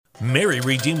Mary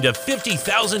redeemed a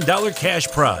 $50,000 cash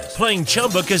prize playing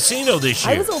Chumba Casino this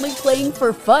year. I was only playing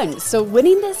for fun, so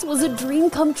winning this was a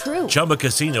dream come true. Chumba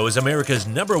Casino is America's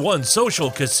 #1 social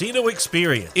casino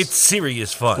experience. It's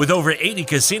serious fun. With over 80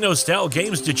 casino-style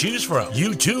games to choose from,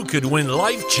 you too could win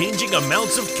life-changing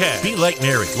amounts of cash. Be like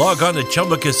Mary. Log on to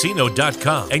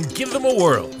ChumbaCasino.com and give them a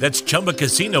whirl. That's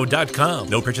ChumbaCasino.com.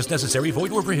 No purchase necessary.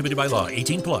 Void where prohibited by law.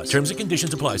 18+. Terms and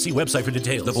conditions apply. See website for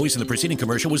details. The voice in the preceding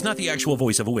commercial was not the actual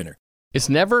voice of a winner. It's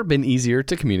never been easier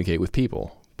to communicate with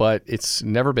people, but it's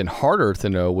never been harder to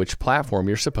know which platform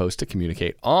you're supposed to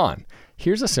communicate on.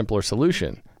 Here's a simpler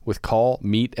solution. With call,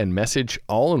 meet, and message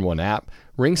all in one app,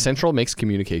 RingCentral makes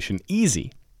communication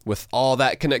easy. With all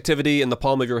that connectivity in the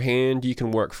palm of your hand, you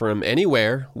can work from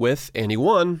anywhere with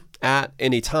anyone at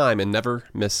any time and never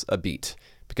miss a beat.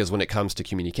 Because when it comes to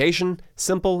communication,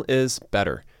 simple is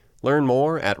better. Learn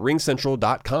more at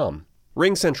ringcentral.com.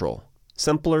 RingCentral.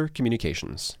 Simpler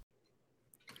communications.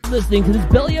 Listening to this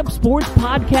Belly Up Sports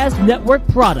Podcast Network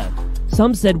product.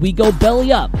 Some said we go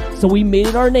belly up, so we made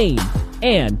it our name,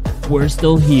 and we're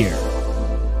still here.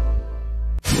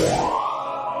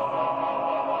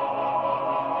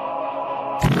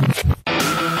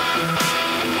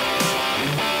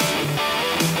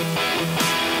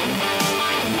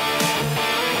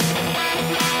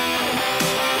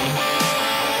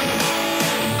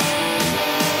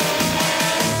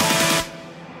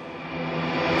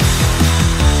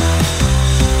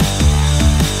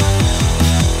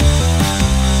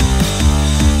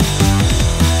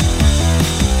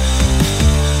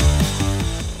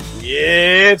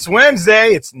 It's Wednesday,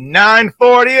 it's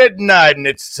 9:40 at night, and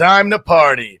it's time to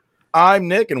party. I'm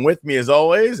Nick, and with me, as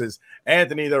always, is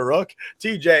Anthony the Rook,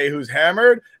 TJ, who's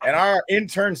hammered, and our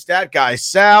intern stat guy,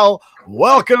 Sal.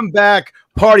 Welcome back.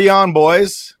 Party on,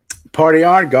 boys. Party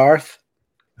on, Garth.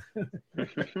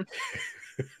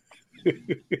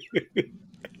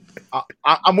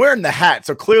 I'm wearing the hat,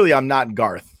 so clearly I'm not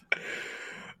Garth.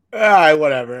 All right,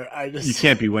 whatever. You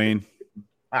can't be Wayne.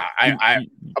 But you I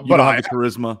don't have the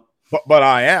charisma. But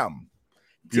I am.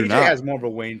 You're TJ not. has more of a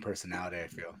Wayne personality, I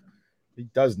feel. He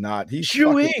does not. He's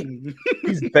chewing.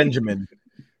 He's Benjamin.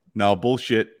 No,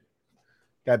 bullshit.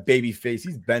 That baby face.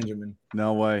 He's Benjamin.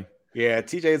 No way. Yeah,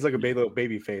 TJ's like a little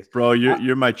baby face. Bro,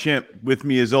 you're my champ. With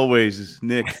me, as always, is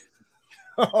Nick.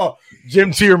 Oh,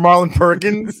 Jim Tier Marlon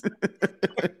Perkins.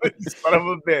 Son of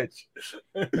a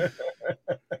bitch.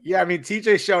 Yeah, I mean,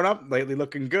 TJ's shown up lately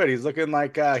looking good. He's looking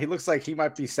like he looks like he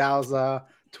might be Sal's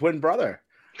twin brother.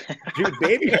 Dude,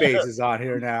 baby face is on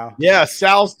here now. Yeah,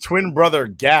 Sal's twin brother,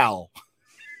 Gal.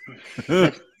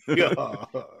 Oh,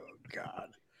 God.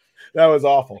 That was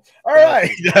awful. All right.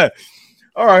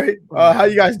 All right. How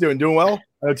you guys doing? Doing well?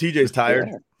 I know TJ's tired.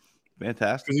 Yeah.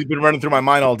 Fantastic. Because he's been running through my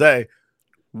mind all day.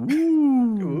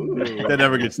 Ooh. That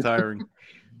never gets tiring.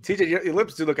 TJ, your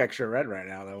lips do look extra red right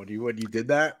now, though. When you did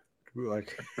that, you were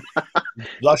like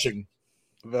blushing.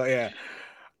 But yeah,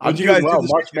 I'm doing well.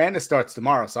 March Madness starts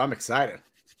tomorrow, so I'm excited.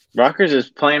 Rutgers is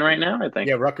playing right now, I think.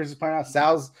 Yeah, Rutgers is playing out.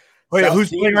 Sal's. Wait, who's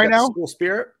playing right now? School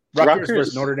Spirit. Rutgers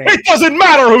versus Notre Dame. It doesn't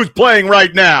matter who's playing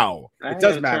right now. It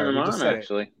does matter. Turn them We just on, said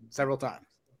actually. it several times.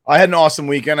 I had an awesome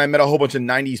weekend. I met a whole bunch of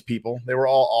 90s people. They were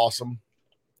all awesome.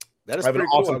 That is I have pretty an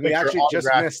cool. awesome And we picture actually just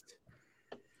autographed. missed.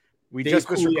 We Dave just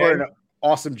missed Coulier. recording an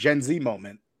awesome Gen Z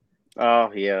moment.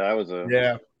 Oh, yeah, that was a...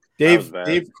 Yeah. was Dave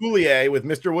bad. Coulier with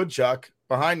Mr. Woodchuck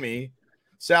behind me.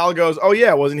 Sal goes, oh,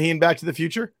 yeah, wasn't he in Back to the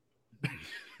Future?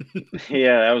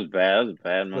 Yeah, that was bad. That was a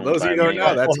bad For moment. those of you who by don't me.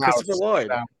 know, that's Full House. Christopher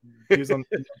Lloyd. He was on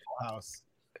Full House.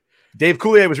 Dave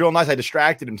Coulier was real nice. I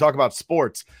distracted him. Talk about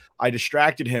sports. I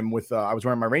distracted him with I was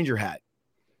wearing my Ranger hat.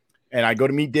 And I go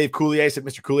to meet Dave Coulier. I said,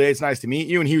 Mr. Coulier, it's nice to meet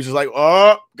you. And he was just like,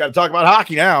 oh, got to talk about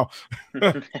hockey now.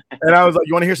 And I was like,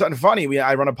 you want to hear something funny?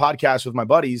 I run a podcast with my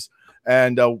buddies.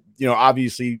 And,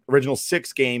 obviously, Original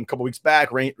Six game a couple weeks back,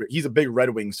 he's a big Red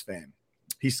Wings fan.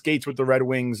 He skates with the Red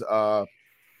Wings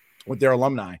with their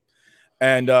alumni.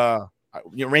 And,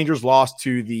 Rangers lost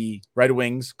to the Red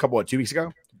Wings 2 weeks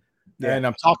ago. Yeah. And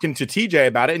I'm talking to TJ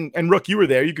about it. And Rook, you were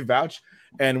there. You could vouch.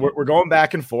 And we're going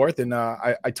back and forth. And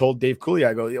I told Dave Coulier,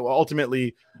 I go, yeah, well,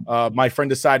 ultimately, my friend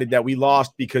decided that we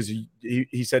lost because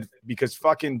he said, because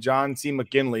fucking John C.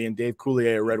 McGinley and Dave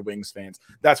Coulier are Red Wings fans.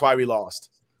 That's why we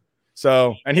lost.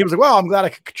 So, and he was like, well, I'm glad I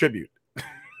could contribute.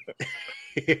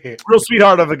 Real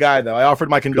sweetheart of a guy, though. I offered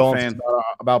my condolences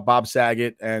about Bob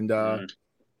Saget. And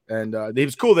it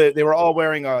was cool. They were all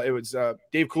wearing, it was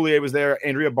Dave Coulier was there,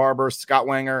 Andrea Barber, Scott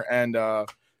Wanger, and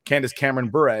Candace Cameron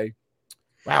Bure.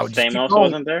 Wow, Stamos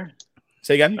wasn't there?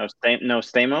 Say again? No,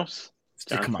 Stamos?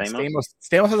 Come on,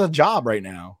 Stamos has a job right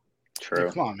now. True.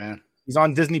 Come on, man. He's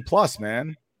on Disney Plus,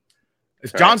 man.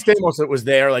 If John Stamos was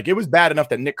there, like it was bad enough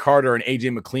that Nick Carter and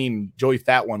AJ McLean, Joey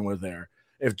Fat One, was there.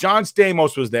 If John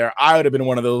Stamos was there, I would have been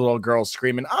one of those little girls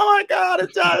screaming, "Oh my God,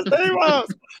 it's John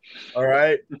Stamos!" All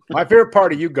right. My favorite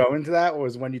part of you going to that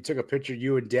was when you took a picture,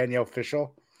 you and Danielle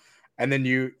Fishel, and then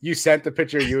you sent the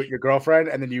picture of you and your girlfriend,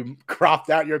 and then you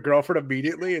cropped out your girlfriend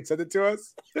immediately and sent it to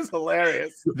us. It's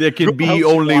hilarious. There can be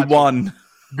only one.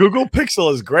 Google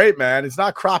Pixel is great, man. It's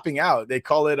not cropping out. They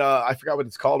call it I forgot what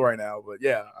it's called right now, but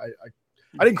yeah,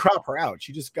 I didn't crop her out.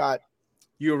 She just got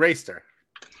you erased her.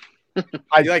 Did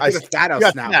a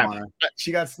Thanos snap on her.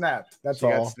 She got snapped. That's she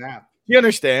all. Got snapped. He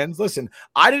understands. Listen,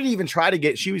 I didn't even try to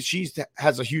get. She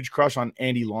has a huge crush on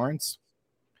Andy Lawrence,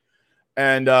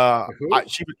 and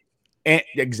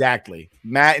exactly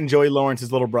Matt and Joey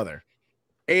Lawrence's little brother.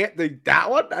 And that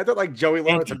one, I thought like Joey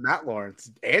Lawrence and Matt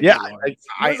Lawrence. Andy Lawrence.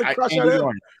 I crush on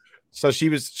Lawrence. So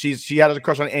she had a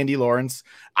crush on Andy Lawrence.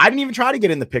 I didn't even try to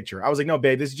get in the picture. I was like, no,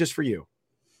 babe, this is just for you.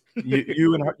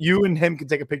 You and him can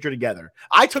take a picture together.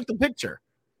 I took the picture.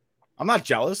 I'm not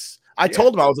jealous. I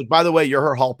told him, I was like, by the way, you're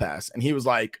her hall pass. And he was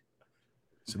like,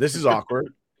 so this is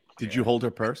awkward. Did you hold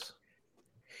her purse?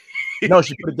 No,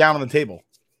 she put it down on the table.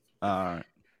 All right.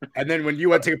 And then when you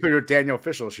went to take a picture with Danielle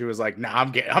Fishel, she was like, nah,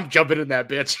 I'm jumping in that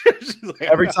bitch. Like,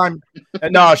 every time.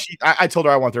 No, I told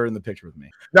her I want her in the picture with me.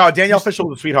 No, Danielle Fishel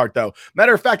was a sweetheart, though.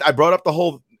 Matter of fact, I brought up the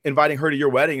whole inviting her to your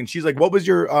wedding, and she's like, what's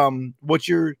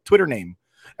your Twitter name?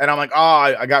 And I'm like, oh,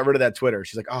 I got rid of that Twitter.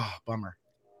 She's like, oh, bummer.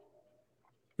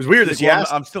 It was weird that she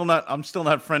asked. I'm still not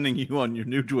friending you on your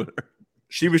new Twitter.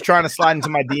 She was trying to slide into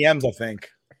my DMs, I think.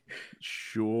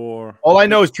 Sure. All I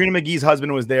know is Trina McGee's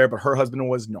husband was there, but her husband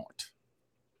was not.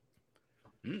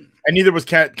 And neither was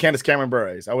Candace Cameron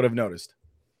Bure. I would have noticed.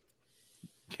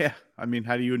 Yeah. I mean,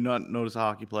 how do you not notice a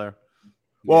hockey player?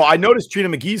 Well, I noticed Trina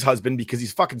McGee's husband because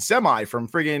he's fucking semi from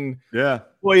friggin'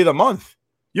 Employee of the Month.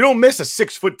 You don't miss a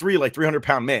 6'3", like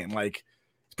 300-pound man. Like,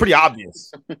 it's pretty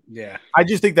obvious. Yeah. I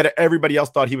just think that everybody else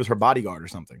thought he was her bodyguard or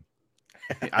something.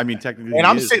 I mean, technically. And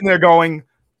I'm sitting there going,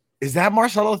 is that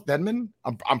Marcelo Thedman?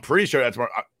 I'm pretty sure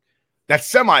that's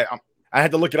semi. I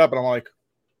had to look it up, and I'm like,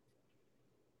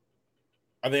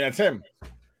 I think that's him.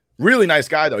 Really nice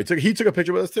guy, though. He took a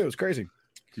picture with us, too. It's crazy.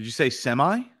 Did you say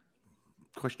semi?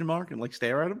 Question mark and like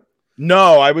stare at him?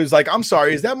 No, I was like, I'm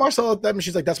sorry. Is that Marcelo Thedman?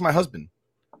 She's like, that's my husband.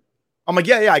 I'm like,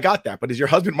 yeah, I got that. But is your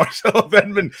husband Marcelo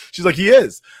Thedman? She's like, he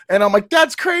is. And I'm like,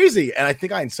 that's crazy. And I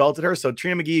think I insulted her. So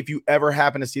Trina McGee, if you ever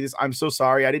happen to see this, I'm so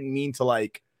sorry. I didn't mean to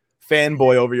like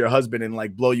fanboy over your husband and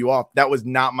like blow you off. That was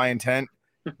not my intent.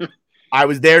 I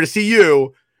was there to see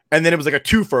you. And then it was like a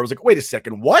twofer. I was like, wait a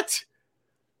second, what?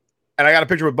 And I got a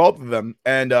picture with both of them.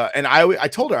 And I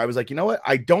told her, I was like, you know what?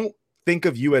 I don't think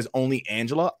of you as only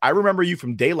Angela. I remember you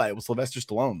from Daylight with Sylvester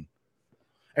Stallone.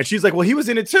 And she's like, well, he was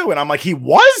in it too. And I'm like, he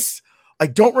was? I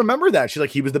don't remember that. She's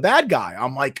like, he was the bad guy.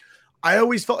 I'm like, I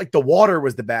always felt like the water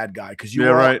was the bad guy because you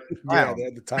were right. Yeah, they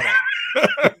had the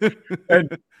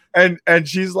tunnel. and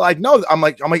she's like, no. I'm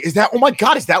like, is that? Oh my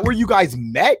God, is that where you guys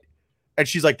met? And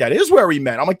she's like, that is where we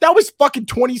met. I'm like, that was fucking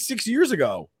 26 years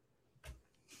ago.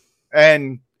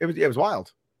 And it was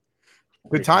wild.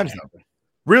 Good times though.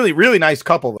 Really, really nice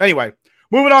couple. Anyway,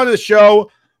 moving on to the show.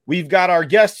 We've got our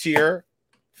guests here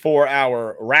for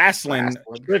our wrestling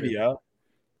trivia.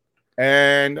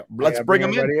 And let's bring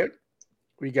them in.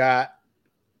 We got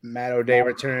Matt O'Day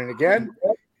returning again.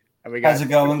 And we got how's it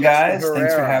going, guys?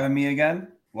 Thanks for having me again.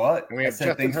 What? And we have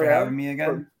thanks for having me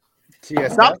again.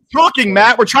 Stop talking,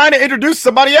 Matt. We're trying to introduce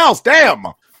somebody else. Damn.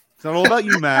 It's not all about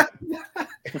you, Matt.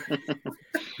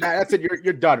 Matt, that's it.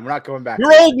 You're done. We're not going back.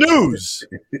 You're old news.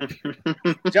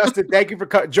 Justin, thank you for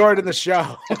joining the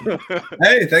show.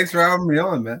 Hey, thanks for having me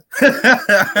on, man.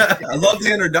 I love the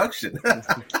introduction.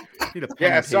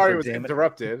 Yeah, sorry it was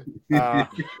interrupted.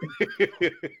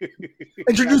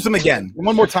 Introduce them again.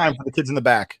 One more time for the kids in the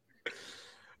back.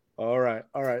 All right.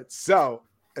 So,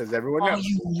 as everyone knows, are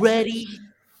you ready?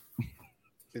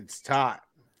 It's time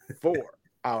for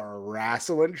our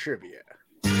wrestling trivia.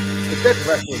 It's this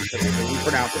wrestling trivia, but we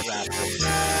pronounce it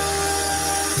wrestling.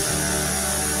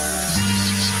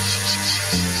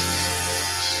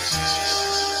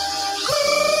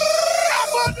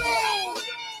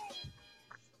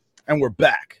 And we're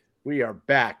back. We are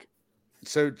back.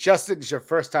 So, Justin, it's your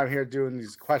first time here doing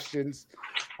these questions.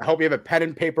 I hope you have a pen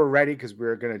and paper ready because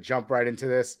we're going to jump right into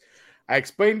this. I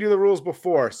explained you the rules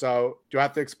before, so do I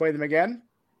have to explain them again?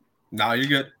 No, you're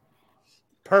good.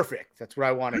 Perfect. That's what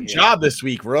I want to hear. Good job this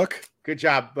week, Rook. Good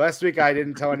job. Last week I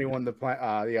didn't tell anyone the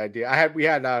idea. We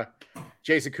had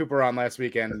Jason Cooper on last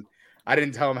week, and I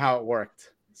didn't tell him how it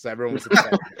worked, so everyone was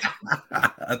excited.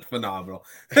 That's phenomenal.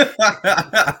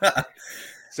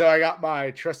 So I got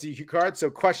my trusty cue card. So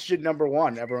question number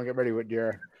 1. Everyone get ready with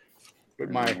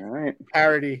my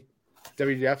parody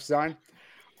WWF sign.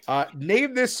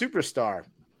 Name this superstar.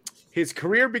 His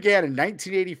career began in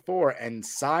 1984 and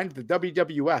signed the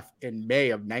WWF in May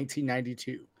of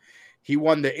 1992. He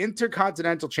won the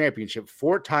Intercontinental Championship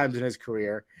 4 times in his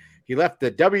career. He left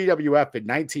the WWF in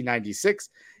 1996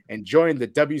 and joined the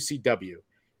WCW.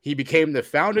 He became the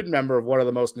founding member of one of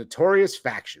the most notorious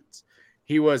factions.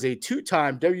 He was a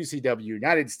 2-time WCW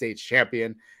United States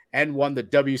champion and won the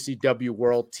WCW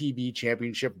World TV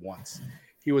Championship once.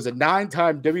 He was a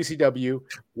 9-time WCW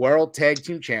World Tag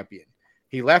Team Champion.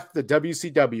 He left the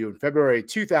WCW in February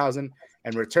 2000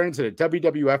 and returned to the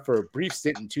WWF for a brief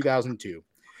stint in 2002.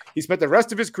 He spent the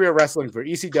rest of his career wrestling for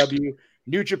ECW,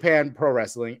 New Japan Pro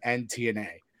Wrestling, and TNA.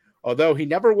 Although he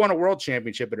never won a world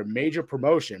championship at a major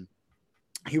promotion,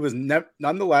 he was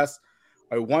nonetheless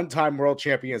a 1-time world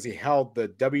champion as he held the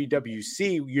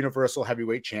WWC Universal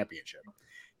Heavyweight Championship.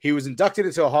 He was inducted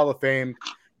into the Hall of Fame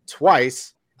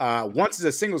twice, once as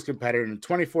a singles competitor in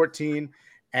 2014,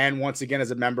 and once again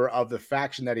as a member of the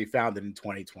faction that he founded in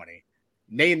 2020.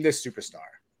 Name this superstar.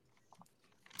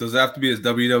 Does it have to be his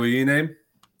WWE name?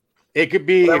 It could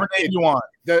be whatever name you want.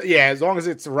 As long as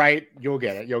it's right, you'll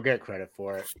get it. You'll get credit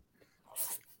for it.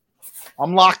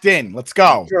 I'm locked in. Let's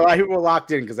go. Sure, a lot of people were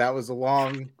locked in because that was a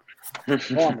long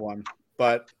one,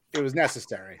 but it was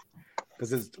necessary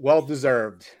because it's well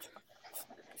deserved.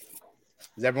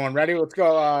 Is everyone ready? Let's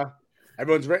go.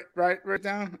 Everyone's right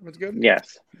down. Everyone's good.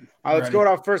 Yes. Let's go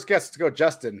to our first guest. Let's go,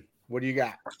 Justin. What do you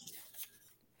got?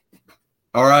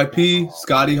 R.I.P.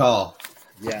 Scotty Hall.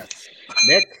 Yes.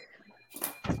 Nick.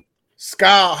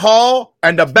 Scott Hall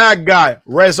and the bad guy,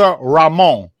 Reza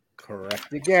Ramon.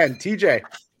 Correct again. TJ.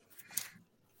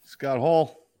 Scott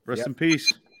Hall. Rest in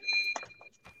peace.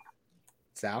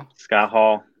 Sal. Scott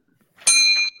Hall.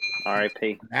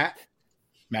 R.I.P. Matt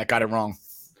got it wrong.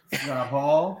 Scott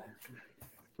Hall.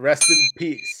 Rest in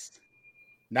peace.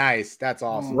 Nice. That's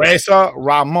awesome. Reza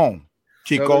Ramon.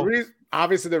 Chico. So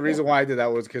obviously, the reason why I did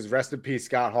that was because rest in peace,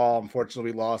 Scott Hall.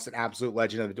 Unfortunately, lost an absolute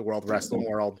legend of the world wrestling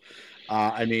world.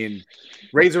 I mean,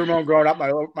 Razor Ramon growing up,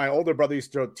 my older brother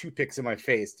used to throw toothpicks in my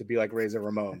face to be like Razor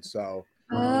Ramon. So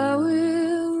I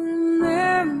will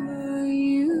remember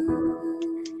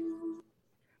you.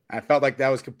 I felt like that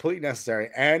was completely necessary.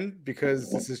 And because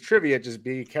this is trivia, just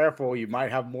be careful. You might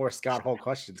have more Scott Hall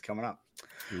questions coming up.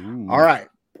 Ooh. All right.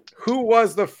 Who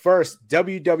was the first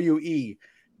WWE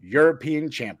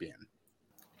European champion?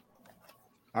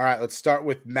 All right, let's start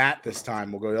with Matt this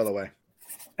time. We'll go the other way.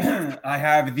 I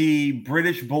have the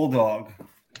British Bulldog.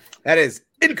 That is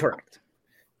incorrect.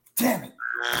 Damn it.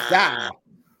 Wow.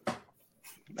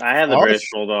 I have the British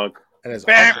Bulldog. That is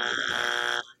TJ.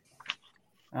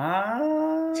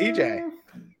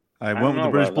 I went with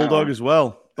the British Bulldog as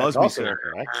well. Busby said.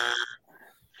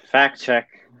 Fact check.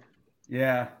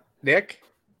 Yeah. Nick?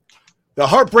 The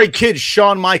Heartbreak Kid,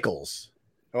 Shawn Michaels.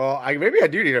 Well, maybe I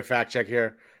do need a fact check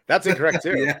here. That's incorrect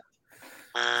too. Yeah.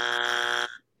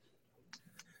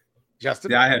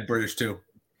 Justin? Yeah, I had British too.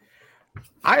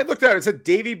 I looked at it. It said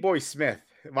Davey Boy Smith.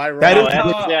 Am I wrong? That is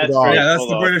that's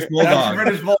the British Bulldog. That's the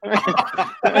British Bulldog.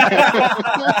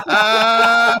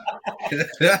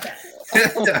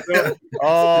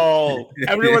 Oh,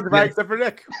 everyone's right except for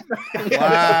Nick.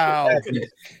 Wow.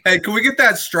 Hey, can we get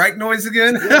that strike noise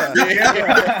again?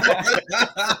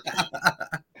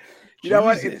 You know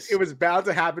what? It was bound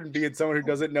to happen being someone who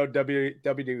doesn't know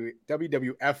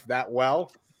WWF that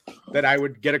well, that I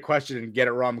would get a question and get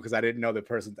it wrong because I didn't know the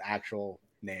person's actual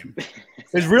name.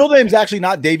 His real name's actually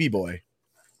not Davy Boy.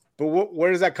 But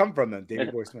where does that come from then,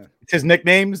 Davey Boy Smith? It's his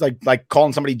nicknames, like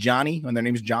calling somebody Johnny when their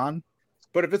name's John.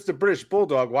 But if it's the British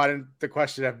Bulldog, why didn't the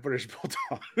question have British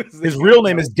Bulldog? His real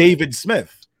name is David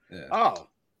Smith. Yeah. Oh,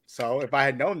 so if I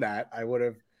had known that, I would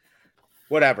have.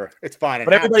 Whatever, it's fine.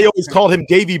 But everybody always called him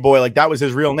Davy Boy, like that was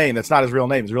his real name. That's not his real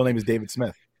name. His real name is David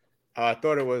Smith. I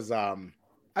thought it was. I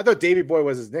thought Davy Boy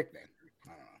was his nickname.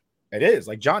 It is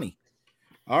like Johnny.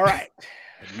 All right,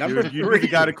 number You 3.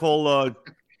 got to call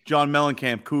John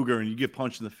Mellencamp Cougar, and you get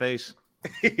punched in the face.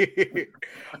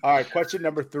 All right, question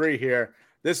number 3 here.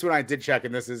 This one I did check,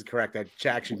 and this is correct. I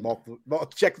checked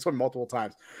this one multiple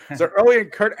times. So early in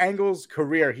Kurt Angle's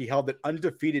career, he held an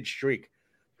undefeated streak.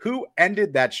 Who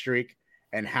ended that streak,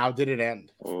 and how did it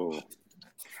end? Oh. It's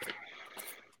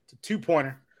a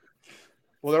 2-pointer.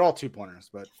 Well, they're all 2-pointers,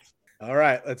 but all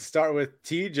right. Let's start with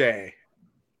TJ.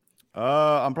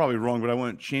 I'm probably wrong, but I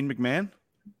went Shane McMahon.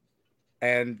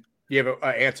 And you have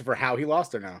an answer for how he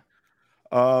lost or no?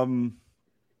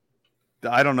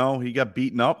 I don't know. He got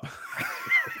beaten up.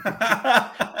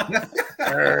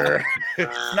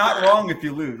 It's not wrong if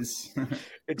you lose.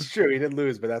 It's true. He did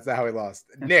lose, but that's not how he lost.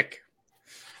 Nick.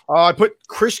 I put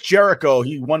Chris Jericho.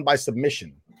 He won by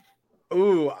submission.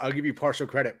 Ooh, I'll give you partial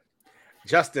credit.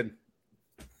 Justin.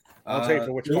 I'll tell you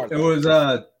for which part. It was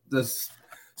the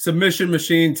submission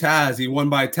machine Taz. He won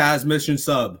by Taz mission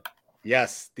sub.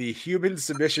 Yes, the human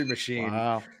submission machine.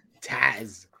 Wow.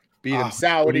 Taz beat him.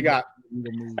 Sal, what do you got?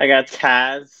 I got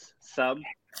Taz sub.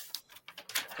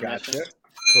 Gotcha.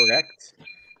 Correct.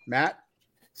 Matt?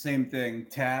 Same thing.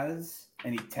 Taz,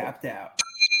 and he tapped out.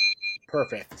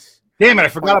 Perfect. Damn it, I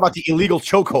forgot about the illegal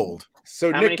chokehold.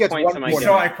 So How Nick many gets points 1 am I point.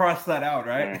 So I crossed that out,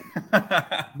 right?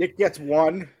 Nick gets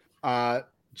 1.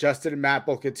 Justin and Matt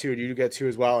both get 2. You get 2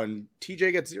 as well. And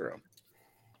TJ gets 0.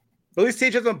 But at least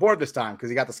TJ's on board this time because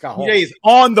he got the Scott Hall. TJ is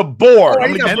on the board. Oh,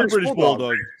 I'm he gonna got get And the British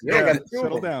Bulldog. Yeah, Yeah, got two of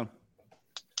settle them. down.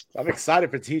 I'm excited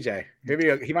for TJ.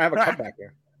 Maybe he might have a comeback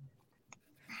there.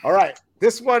 All right.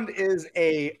 This one is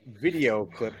a video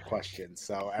clip question.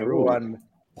 So everyone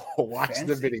watch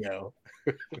the video.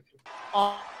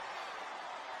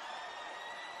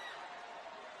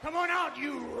 Come on out,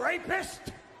 you rapist!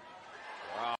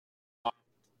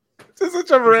 This is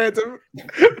such a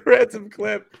random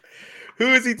clip. Who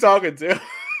is he talking to?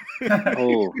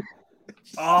 Oh,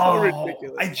 Oh,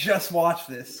 ridiculous. I just watched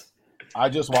this. I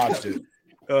just watched it.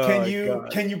 Oh,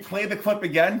 Can you play the clip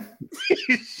again?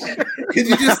 Could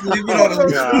you just leave it on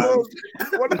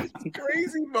the One of the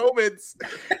crazy moments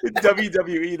in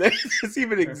WWE that doesn't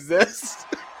even exist.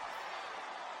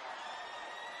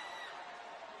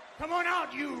 Come on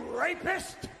out, you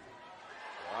rapist!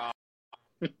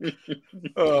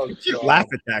 Oh, Just laugh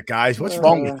at that, guys. What's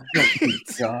wrong with you?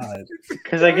 God.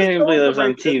 because I can't even believe it was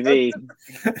on TV.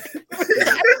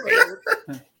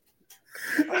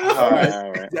 All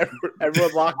right.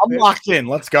 Everyone locked I'm in? locked in.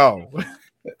 Let's go.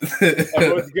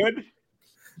 Everyone's good?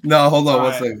 No, hold on All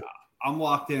one right. second. I'm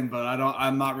locked in, but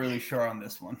I'm not really sure on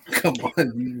this one. Come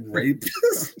on, you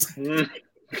rapist. Uh,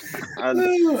 I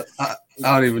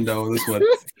don't even know this one.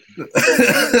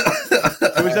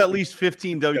 There was at least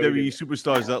 15 WWE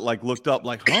superstars that like looked up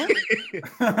like, huh?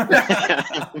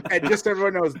 And just so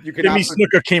everyone knows, you Jimmy cannot.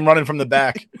 Snooker came running from the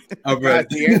back. All right.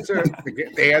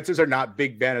 The answers are not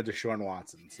Big Ben or Deshaun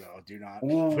Watson, so do not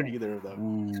put either of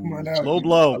them. Come on out. Slow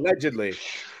blow. Allegedly.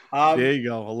 There you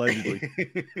go. Allegedly.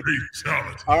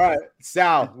 All right,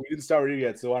 Sal, we didn't start with you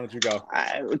yet, so why don't you go?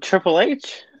 Triple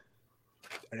H.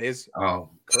 It is Oh,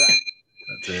 correct.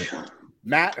 that's it.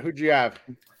 Matt, who'd you have?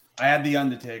 I had the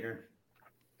Undertaker.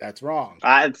 That's wrong.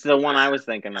 It's the one I was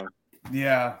thinking of.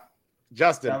 Yeah,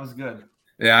 Justin, that was good.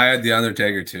 Yeah, I had the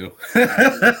Undertaker too.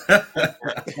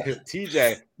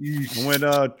 TJ.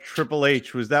 When Triple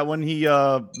H, was that when he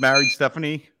married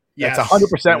Stephanie? Yes. That's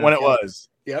 100% when it was.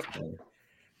 Yep.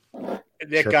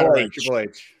 Nick Triple got it right. H. Triple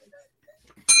H.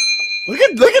 Look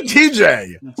at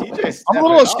TJ. TJ. I'm a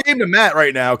little ashamed of Matt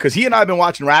right now because he and I have been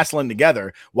watching wrestling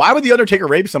together. Why would the Undertaker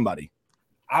rape somebody?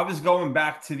 I was going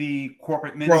back to the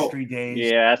corporate ministry days.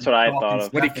 Yeah, that's what I thought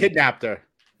of. When he kidnapped her.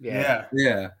 Yeah,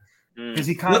 Yeah. because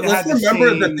he kind of Let's had the remember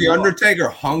same that the look. Undertaker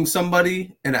hung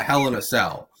somebody in a Hell in a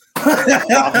Cell.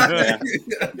 Yeah.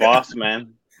 Boss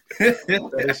man.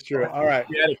 That is true. All right.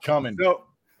 He had it coming. So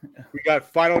we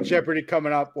got Final Jeopardy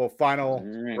coming up. Well, Final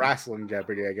right. Wrestling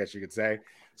Jeopardy, I guess you could say.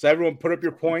 So everyone put up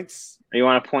your points. You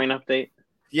want a point update?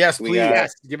 Yes, We please. got-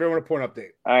 Yes. Give everyone a point update.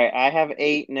 All right, I have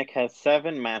 8. Nick has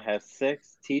 7. Matt has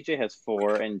 6. TJ has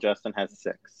 4, and Justin has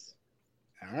 6.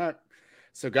 All right.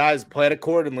 So guys, play it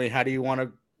accordingly. How do you want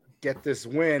to get this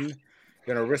win?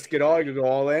 You're gonna risk it all. You go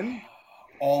all in.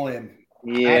 All in.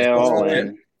 Yeah, all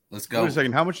in. Let's Wait go. a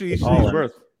second. How much are each All of these in.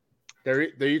 worth?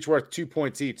 They're each worth 2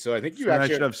 points each. So I think you I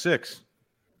actually should have 6.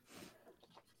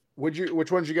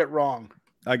 which ones you get wrong?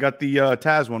 I got the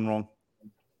Taz one wrong.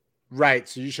 Right.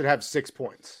 So you should have 6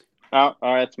 points. Oh,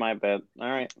 all right, it's my bad. All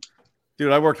right.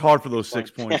 Dude, I worked hard for those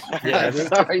 6 points. Yeah, this is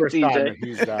the Sorry, first time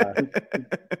TJ.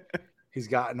 that he's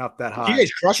gotten up that high.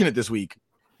 TJ's crushing it this week.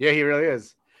 Yeah, he really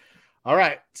is. All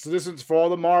right. So this one's for all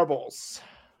the marbles.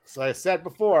 So I said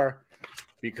before,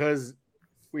 because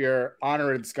we are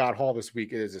honoring Scott Hall this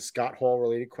week, it is a Scott Hall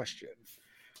related question.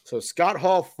 So Scott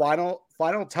Hall final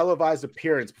televised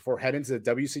appearance before heading to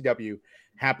the WCW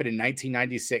happened in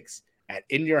 1996 at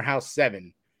In Your House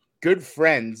 7. Good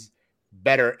friends,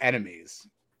 better enemies.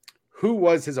 Who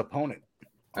was his opponent?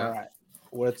 All right.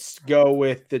 Let's go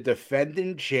with the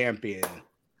defending champion,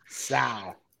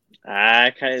 Sal.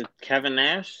 Kevin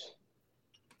Nash.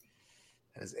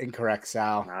 That is incorrect,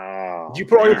 Sal. Oh, Did you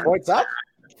put all your man. points up?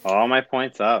 All my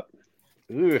points up.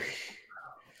 Ooh.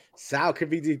 Sal could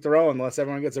be dethroned unless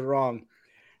everyone gets it wrong.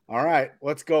 All right,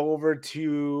 let's go over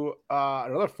to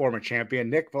another former champion,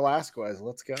 Nick Velasquez.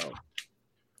 Let's go.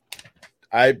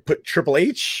 I put Triple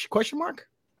H, question mark?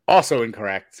 Also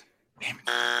incorrect.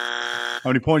 How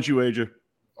many points you wager?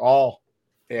 All.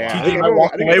 Yeah. TJ might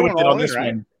walk away with it on this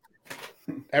right? one.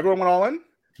 Everyone went all in?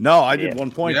 No, I did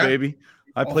 1 point, Yeah. baby.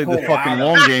 I played the wow. fucking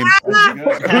long game.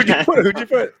 Who'd you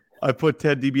put? I put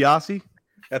Ted DiBiase.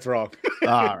 That's wrong.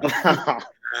 All right.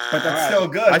 But that's still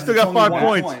good. I still It's got only 5 1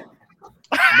 points. point.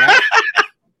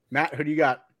 Matt, who do you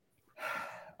got?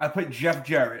 I put Jeff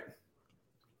Jarrett.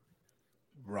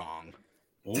 Wrong.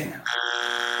 Damn.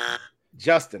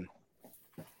 Justin.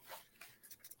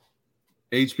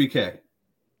 HBK.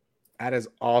 That is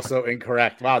also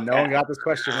incorrect. Wow, no one got this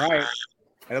question right.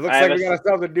 And it looks I like have we a- got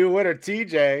ourselves a new winner,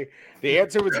 TJ. The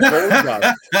answer was Gold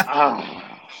Dust.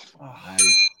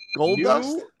 Gold New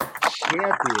Dust?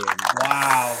 champion.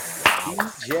 Wow.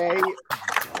 TJ.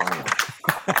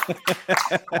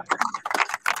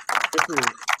 This is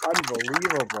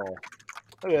unbelievable.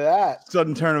 Look at that.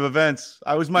 Sudden turn of events.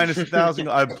 I was minus 1,000.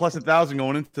 I plus 1,000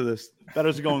 going into this.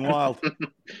 Betters are going wild.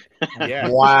 Yeah.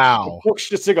 Wow. Brooks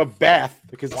just took a bath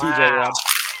because TJ won.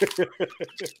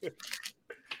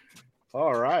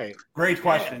 All right. Great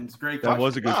questions. Great That questions.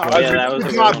 was a good Wow, question. Yeah, that was a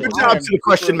Good good job, one. good job to the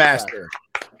question master.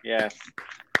 Yes.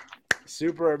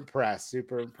 Super impressed.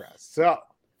 Super impressed. So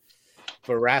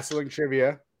for wrestling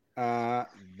trivia,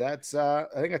 that's I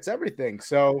think that's everything.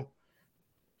 So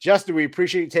Justin, we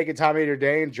appreciate you taking time out of your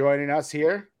day and joining us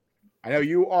here. I know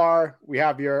you are. We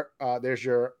have your there's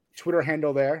your Twitter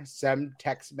handle there,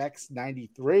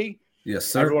 SemTexMex93. Yes,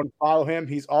 sir. Everyone follow him.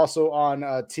 He's also on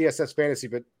TSS Fantasy.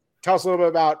 But tell us a little bit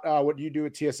about what you do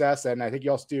at TSS, and I think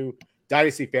you also do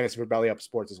Dynasty Fantasy for Belly Up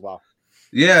Sports as well.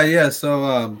 Yeah.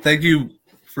 So thank you,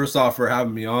 first off, for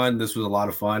having me on. This was a lot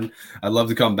of fun. I'd love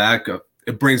to come back.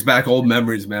 It brings back old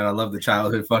memories, man. I love the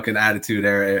childhood fucking attitude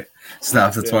era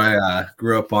stuff. That's why I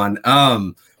grew up on.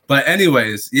 But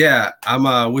anyways, yeah,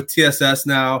 I'm with TSS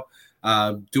now,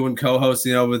 doing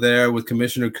co-hosting over there with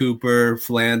Commissioner Cooper,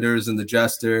 Flanders, and the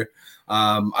Jester.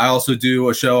 I also do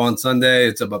a show on Sunday.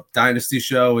 It's a Dynasty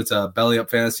show. It's a Belly Up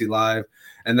Fantasy Live.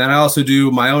 And then I also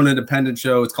do my own independent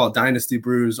show. It's called Dynasty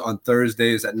Brews on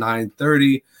Thursdays at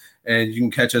 9:30. And you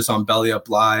can catch us on Belly Up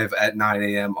Live at 9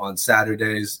 a.m. on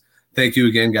Saturdays. Thank you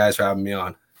again, guys, for having me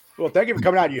on. Well, thank you for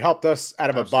coming out. You helped us out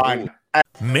of a bind.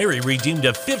 Mary redeemed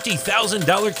a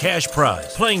 $50,000 cash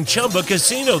prize playing Chumba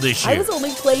Casino this I year. was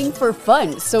only playing for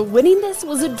fun, so winning this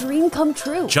was a dream come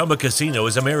true. Chumba Casino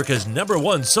is America's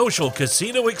 #1 social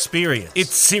casino experience.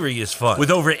 It's serious fun.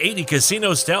 With over 80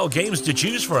 casino-style games to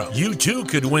choose from, you too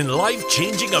could win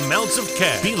life-changing amounts of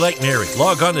cash. Be like Mary.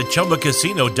 Log on to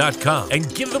ChumbaCasino.com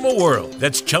and give them a whirl.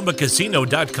 That's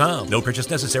ChumbaCasino.com. No purchase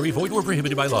necessary. Void where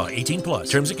prohibited by law. 18+.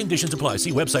 Terms and conditions apply.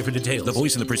 See website for details. The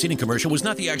voice in the preceding commercial was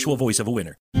not the actual voice of a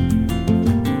winner.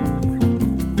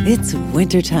 It's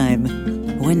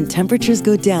wintertime. When temperatures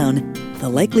go down, the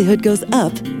likelihood goes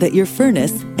up that your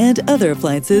furnace and other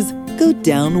appliances go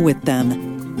down with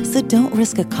them. So don't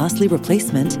risk a costly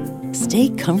replacement. Stay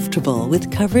comfortable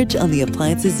with coverage on the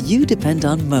appliances you depend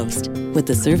on most with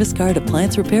the Service Guard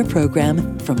Appliance Repair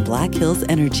Program from Black Hills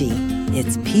Energy.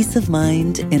 It's peace of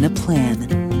mind in a plan.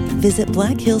 Visit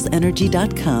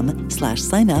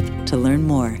blackhillsenergy.com/sign up to learn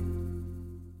more.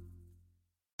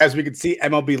 As we can see,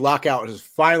 MLB lockout has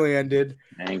finally ended.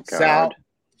 Thank Sal, God.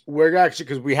 we're actually,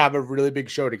 because we have a really big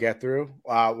show to get through.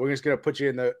 We're just gonna put you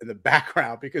in the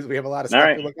background because we have a lot of All stuff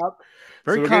right. to look up.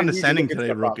 Very So we're gonna need you condescending looking today,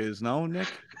 stuff Rook up. is. No, Nick?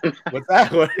 What's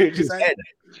that? What did you His say? head.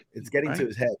 It's getting Right. to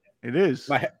his head. It is.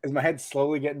 Is my head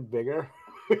slowly getting bigger?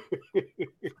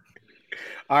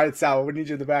 All right, Sal, we need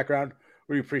you in the background.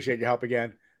 We appreciate your help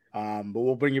again. But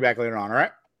we'll bring you back later on. All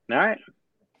right. All right.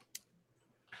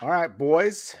 All right,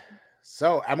 boys.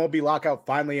 So MLB lockout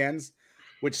finally ends,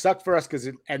 which sucked for us because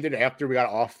it ended after we got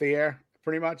off the air,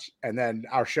 pretty much. And then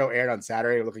our show aired on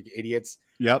Saturday. We looked like idiots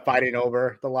fighting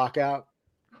over the lockout.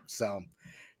 So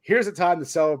here's a time to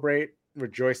celebrate,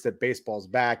 rejoice that baseball's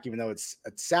back, even though it's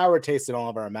a sour taste in all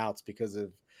of our mouths because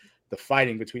of the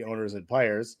fighting between owners and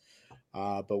players.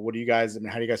 But what do you guys,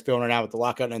 how do you guys feeling right now with the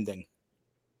lockout ending?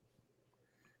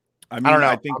 I don't know.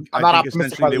 I think I'm not think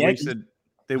optimistic about essentially the Yankees.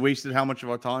 they wasted how much of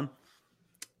our time?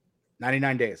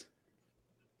 99 days.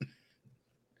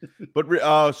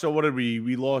 But so what did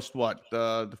we lost what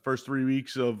the first 3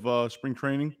 weeks of spring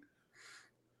training?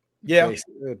 Yeah,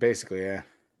 basically, yeah.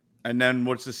 And then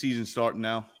what's the season starting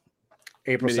now?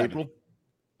 April 7th. Mid-April?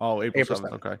 Oh, April 7th.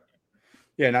 7th. Okay.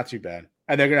 Yeah, not too bad.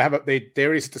 And they're gonna have they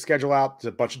already set the schedule out.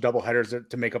 There's a bunch of double headers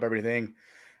to make up everything,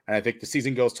 and I think the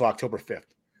season goes to October 5th.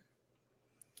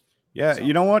 Yeah,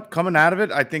 you know what? Coming out of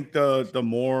it, I think the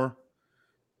more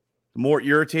The more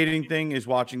irritating thing is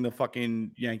watching the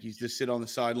fucking Yankees just sit on the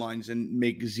sidelines and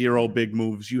make zero big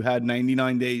moves. You had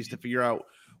 99 days to figure out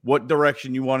what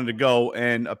direction you wanted to go,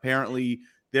 and apparently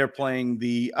they're playing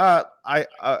the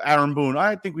Aaron Boone.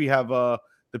 I think we have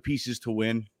the pieces to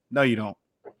win. No, you don't.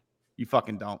 You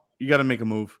fucking don't. You got to make a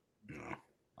move.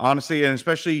 Honestly, and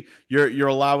especially you're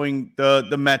allowing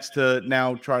the Mets to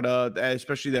now try to,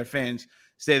 especially their fans,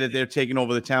 say that they're taking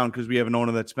over the town because we have an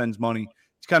owner that spends money.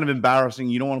 It's kind of embarrassing.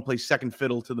 You don't want to play second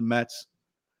fiddle to the Mets.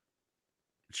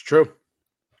 It's true.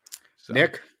 So.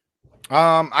 Nick?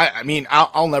 I mean,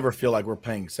 I'll never feel like we're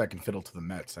playing second fiddle to the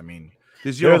Mets. I mean,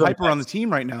 there's zero hyper on the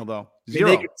team right now, though. Zero.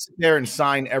 They could sit there and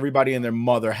sign everybody and their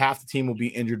mother. Half the team will be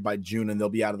injured by June, and they'll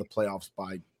be out of the playoffs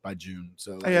by June.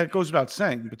 So yeah, it goes without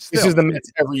saying. But still. This is the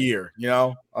Mets every year, you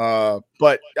know.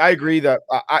 But I agree that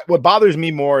what bothers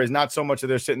me more is not so much that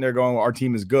they're sitting there going, well, "Our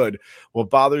team is good." What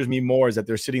bothers me more is that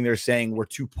they're sitting there saying we're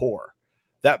too poor.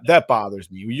 That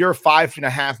bothers me. You're a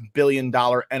 $5.5 billion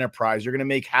enterprise. You're going to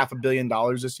make $500 million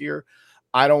this year.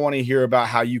 I don't want to hear about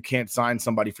how you can't sign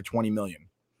somebody for $20 million.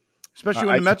 Especially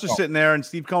when the Mets are sitting there and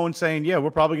Steve Cohen saying, "Yeah,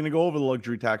 we're probably going to go over the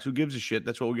luxury tax. Who gives a shit?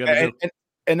 That's what we got to do."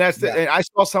 And that's and I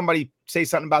saw somebody say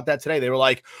something about that today. They were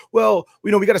like, "Well,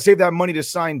 we got to save that money to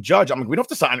sign Judge." I'm like, "We don't have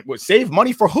to sign it. Save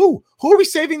money for who? Who are we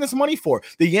saving this money for?"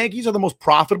 The Yankees are the most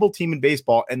profitable team in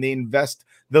baseball, and they invest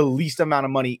the least amount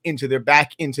of money into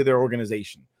their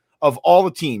organization of all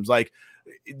the teams. Like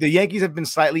the Yankees have been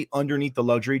slightly underneath the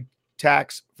luxury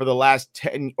tax for the last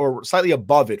 10 or slightly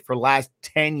above it for the last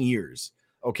 10 years.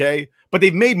 Okay. But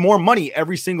they've made more money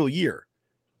every single year.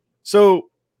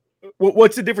 So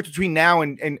what's the difference between now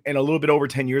and a little bit over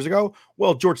 10 years ago?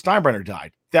 Well, George Steinbrenner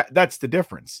died. That's the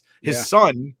difference. His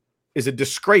son is a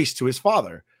disgrace to his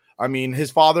father. I mean,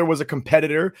 his father was a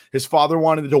competitor. His father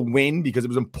wanted to win because it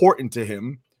was important to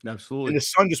him. Absolutely. And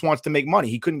his son just wants to make money.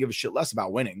 He couldn't give a shit less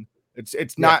about winning.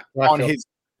 It's not on his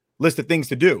list of things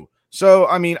to do. So,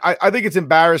 I mean, I think it's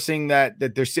embarrassing that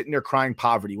they're sitting there crying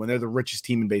poverty when they're the richest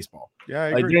team in baseball. Yeah, I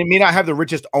agree. They may not have the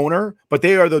richest owner, but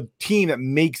they are the team that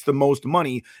makes the most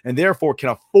money and therefore can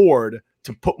afford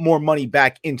to put more money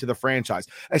back into the franchise,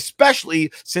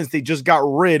 especially since they just got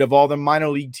rid of all the minor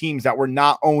league teams that were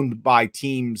not owned by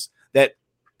teams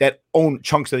that own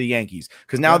chunks of the Yankees,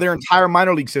 because now their entire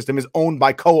minor league system is owned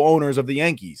by co-owners of the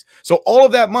Yankees. So all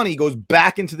of that money goes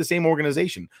back into the same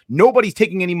organization. Nobody's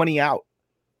taking any money out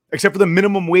except for the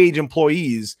minimum wage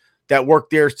employees that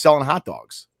work there selling hot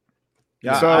dogs.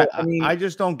 Yeah, so I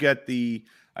just don't get the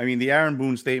Aaron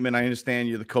Boone statement. I understand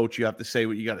you're the coach. You have to say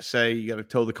what you got to say. You got to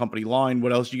toe the company line.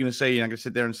 What else are you going to say? You're not going to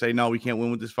sit there and say, no, we can't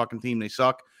win with this fucking team. They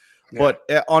suck. Yeah.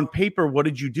 But on paper, what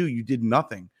did you do? You did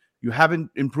nothing. You haven't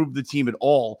improved the team at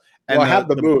all. And I have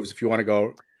the moves if you want to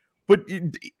go. But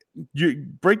you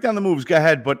break down the moves. Go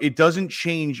ahead. But it doesn't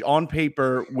change on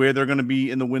paper where they're going to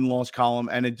be in the win-loss column.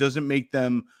 And it doesn't make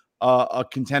them a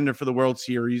contender for the World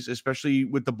Series, especially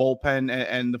with the bullpen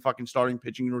and the fucking starting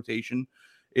pitching rotation.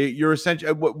 You're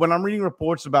essentially, when I'm reading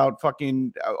reports about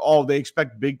fucking, they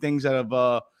expect big things out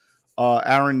of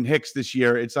Aaron Hicks this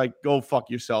year. It's like, go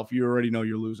fuck yourself. You already know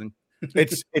you're losing.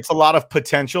 It's a lot of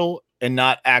potential and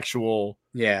not actual.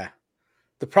 Yeah.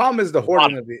 The problem is the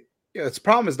hoarding of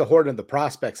the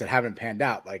prospects that haven't panned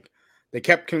out. Like they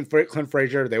kept Clint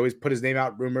Frazier. They always put his name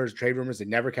out, trade rumors. They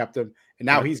never kept him. And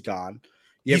now he's gone.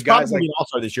 He's probably an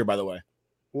all-star this year, by the way.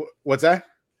 What's that?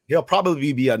 He'll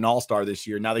probably be an all-star this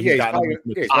year now that he's gotten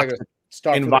the toxic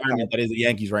environment that is the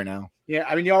Yankees right now. Yeah,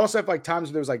 I mean, you also have like times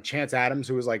when there was like Chance Adams,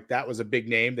 who was like, that was a big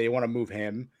name. They want to move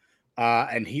him.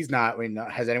 And he's not. I mean,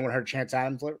 has anyone heard Chance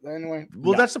Adams anyway?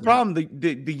 Well, that's the problem.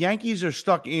 The Yankees are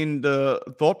stuck in the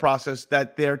thought process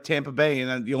that they're Tampa Bay,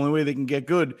 and the only way they can get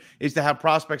good is to have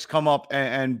prospects come up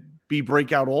and be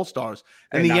breakout all-stars.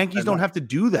 And the Yankees don't have to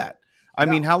do that. I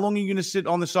mean, how long are you going to sit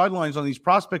on the sidelines on these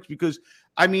prospects? Because,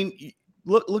 I mean,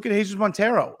 look at Jesus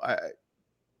Montero.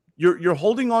 You're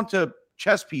holding on to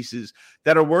chess pieces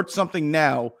that are worth something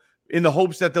now in the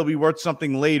hopes that they'll be worth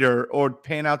something later or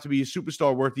pan out to be a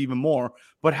superstar worth even more.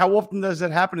 But how often does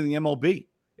that happen in the MLB?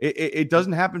 It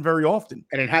doesn't happen very often.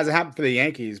 And it hasn't happened for the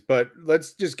Yankees. But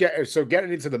let's just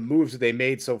getting into the moves that they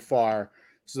made so far.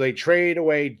 So they trade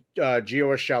away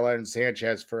Gio Urshela and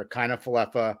Sanchez for Akina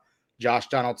Falefa, Josh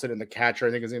Donaldson, and the catcher.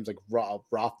 I think his name's like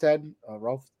Revtov.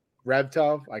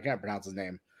 I can't pronounce his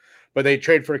name. But they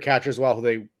trade for a catcher as well, who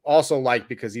they also like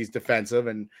because he's defensive,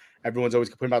 and everyone's always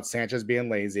complaining about Sanchez being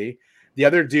lazy. The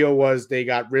other deal was they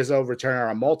got Rizzo returning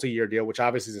on a multi-year deal, which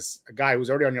obviously is a guy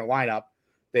who's already on your lineup.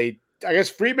 I guess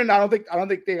Freeman, I think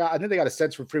they got a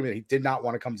sense from Freeman that he did not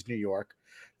want to come to New York.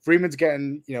 Freeman's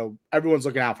getting, everyone's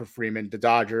looking out for Freeman, the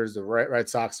Dodgers, the Red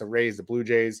Sox, the Rays, the Blue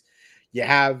Jays. You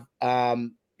have,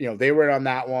 they were on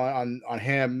that one on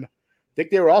him. I think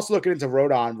they were also looking into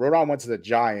Rodon. Rodon went to the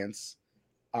Giants.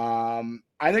 I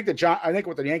think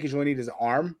what the Yankees really need is an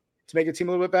arm to make the team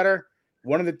a little bit better.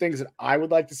 One of the things that I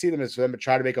would like to see them is for them to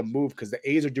try to make a move because the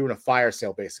A's are doing a fire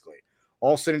sale basically.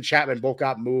 Olsen and Chapman both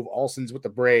got moved. Olsen's with the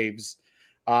Braves.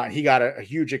 He got a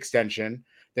huge extension.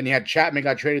 Then you had Chapman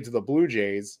got traded to the Blue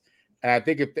Jays. And I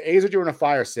think if the A's are doing a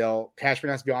fire sale,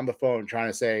 Cashman has to be on the phone trying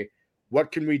to say,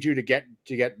 what can we do to get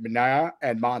Minaya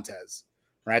and Montez?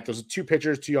 Right? Those are two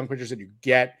young pitchers that you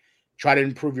get. Try to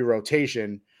improve your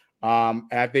rotation. And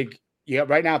I think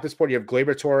right now at this point, you have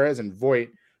Gleyber Torres and Voit,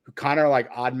 who kind of are like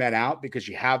odd men out because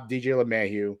you have DJ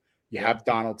LeMahieu, you have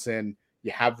Donaldson,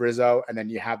 you have Rizzo, and then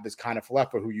you have this kind of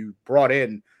Falefa who you brought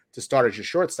in to start as your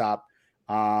shortstop.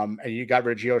 And you got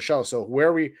rid of Gio Urshela. So where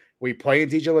are we playing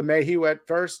DJ LeMahieu at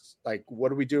first? Like,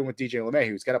 what are we doing with DJ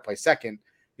LeMahieu? He's got to play second.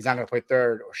 He's not going to play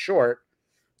third or short.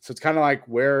 So it's kind of like,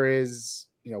 where is,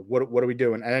 what are we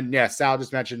doing? And then, Sal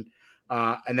just mentioned,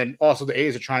 and then also the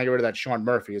A's are trying to get rid of that Sean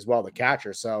Murphy as well, the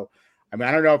catcher. So, I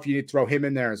don't know if you need to throw him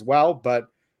in there as well, but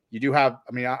you do have,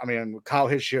 Kyle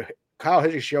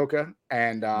Higashioka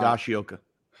and Higashioka.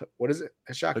 What is it?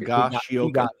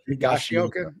 Higashioka.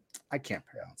 Higashioka. I can't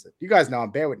pronounce it. You guys know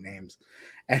I'm bad with names.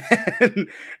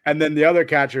 And then the other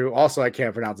catcher who also I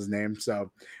can't pronounce his name.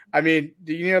 So,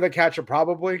 the catcher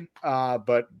probably,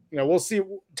 but we'll see.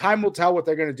 Time will tell what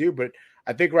they're going to do. But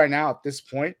I think right now at this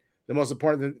point, the most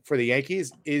important thing for the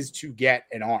Yankees is to get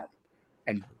an arm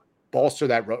and bolster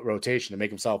that rotation to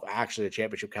make himself actually a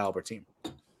championship caliber team.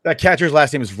 That catcher's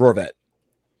last name is Rorvet.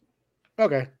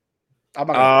 Okay.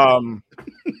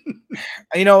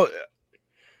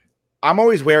 I'm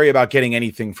always wary about getting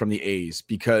anything from the A's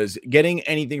because getting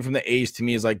anything from the A's to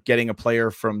me is like getting a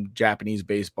player from Japanese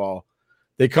baseball.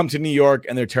 They come to New York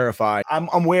and they're terrified.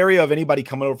 I'm wary of anybody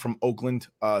coming over from Oakland,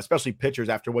 especially pitchers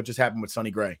after what just happened with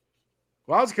Sonny Gray.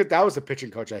 Well, that was the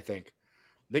pitching coach, I think.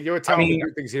 I think you were telling me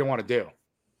things he didn't want to do.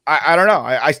 I don't know.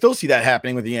 I still see that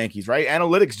happening with the Yankees, right?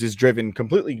 Analytics is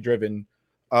completely driven.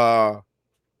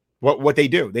 What they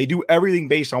do. They do everything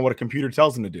based on what a computer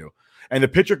tells them to do. And the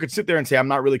pitcher could sit there and say, I'm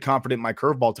not really confident in my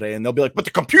curveball today. And they'll be like, but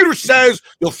the computer says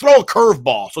you'll throw a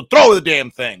curveball. So throw the damn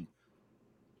thing.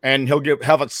 And he'll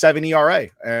have a 7 ERA.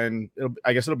 And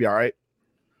I guess it'll be all right.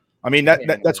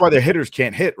 That's why the hitters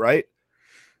can't hit, right?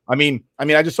 I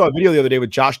just saw a video the other day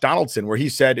with Josh Donaldson where he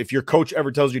said, if your coach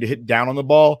ever tells you to hit down on the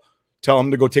ball, tell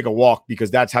him to go take a walk because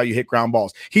that's how you hit ground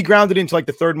balls. He grounded into like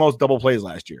the third most double plays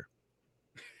last year.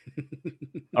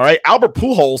 All right. Albert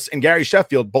Pujols and Gary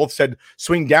Sheffield both said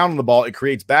swing down on the ball. It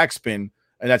creates backspin.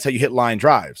 And that's how you hit line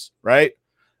drives. Right.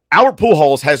 Albert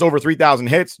Pujols has over 3,000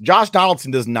 hits. Josh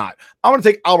Donaldson does not. I'm going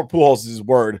to take Albert Pujols'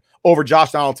 word over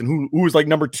Josh Donaldson, who was like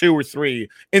number 2 or 3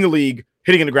 in the league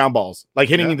hitting into ground balls, like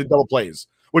hitting into double plays,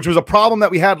 which was a problem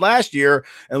that we had last year.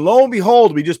 And lo and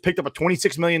behold, we just picked up a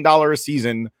 $26 million a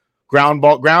season ground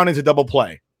into double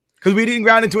play because we didn't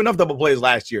ground into enough double plays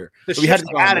last year. So we had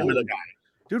to add another guy.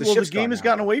 Dude, the game has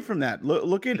gotten away from that.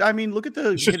 Look at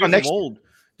the hitters of old.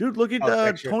 Dude, look at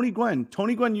Tony Gwynn.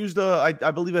 Tony Gwynn used I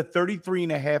believe a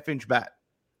 33.5-inch bat.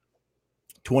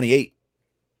 28.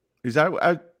 Is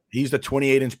that He's the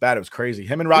 28-inch bat. It was crazy.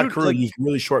 Him and Rod Carew used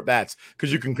really short bats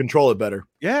because you can control it better.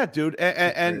 Yeah, dude.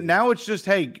 And now it's just,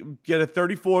 hey, get a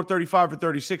 34, 35, or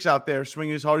 36 out there,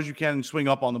 swing as hard as you can, and swing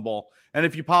up on the ball. And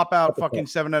if you pop out fucking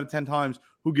 7 out of 10 times,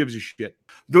 who gives a shit?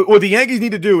 What the Yankees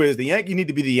need to do is the Yankees need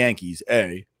to be the Yankees,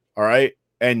 all right?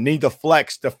 And need to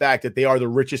flex the fact that they are the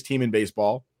richest team in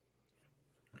baseball.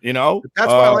 That's why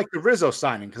I like the Rizzo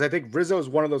signing because I think Rizzo is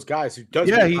one of those guys who does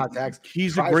make contacts.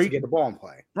 He's a great to get the ball in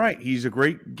play. Right. He's a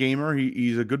great gamer.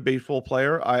 He's a good baseball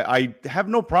player. I have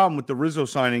no problem with the Rizzo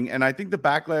signing, and I think the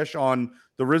backlash on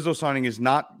the Rizzo signing is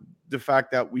not the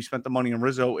fact that we spent the money on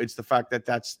Rizzo. It's the fact that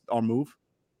that's our move.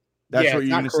 That's what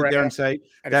you're going to sit there and say.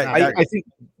 I think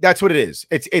that's what it is.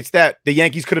 It's that the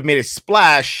Yankees could have made a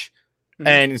splash,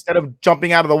 and instead of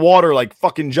jumping out of the water like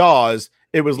fucking Jaws,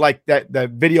 it was like that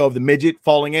video of the midget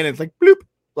falling in. It's like bloop,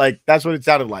 like that's what it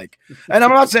sounded like. And I'm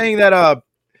not saying that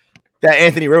that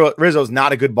Anthony Rizzo is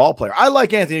not a good ball player. I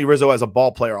like Anthony Rizzo as a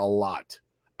ball player a lot.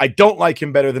 I don't like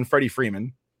him better than Freddie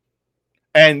Freeman.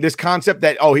 And this concept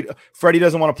that Freddie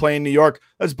doesn't want to play in New York,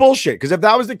 that's bullshit. Because if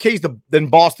that was the case, then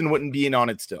Boston wouldn't be in on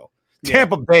it still.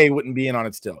 Tampa Bay wouldn't be in on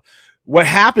it still. What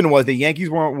happened was the Yankees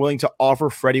weren't willing to offer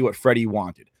Freddie what Freddie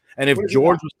wanted. And if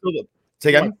George was still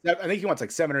I think he wants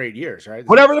like 7 or 8 years, right?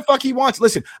 Whatever the fuck he wants.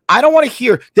 Listen, I don't want to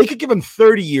hear. They could give him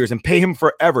 30 years and pay him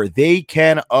forever. They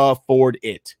can afford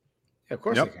it. Yeah, of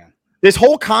course they can. This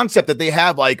whole concept that they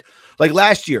have, like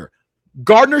last year,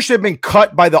 Gardner should have been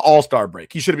cut by the All-Star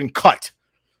break. He should have been cut.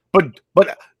 But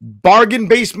bargain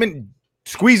basement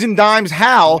Squeezing dimes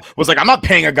Hal was like, I'm not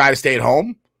paying a guy to stay at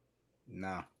home.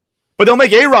 No. But they'll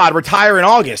make A-Rod retire in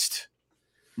August.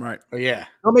 Right. Oh, yeah.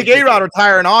 They'll make A-Rod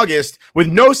retire in August with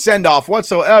no send-off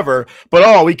whatsoever.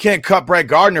 But, we can't cut Brett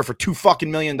Gardner for $2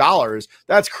 fucking million.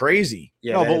 That's crazy.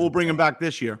 Yeah, no, but we'll bring him back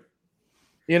this year.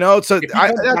 You know, so That's my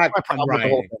I'm problem with the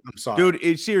whole thing. I'm sorry.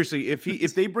 Dude, seriously,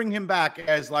 if they bring him back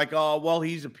as like,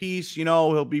 he's a piece,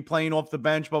 he'll be playing off the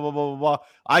bench, blah, blah, blah, blah, blah.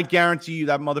 I guarantee you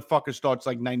that motherfucker starts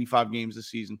like 95 games this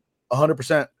season.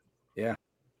 100%. Yeah.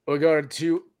 We'll go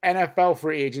to NFL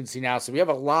free agency now. So we have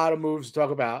a lot of moves to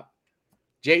talk about.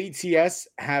 JETS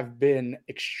have been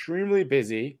extremely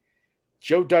busy.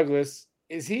 Joe Douglas,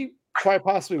 is he quite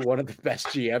possibly one of the best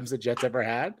GMs the Jets ever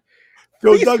had?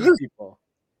 Joe Douglas? People.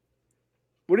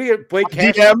 What do you get, Blake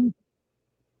Cash? DM,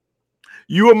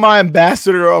 you are my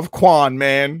ambassador of Quan,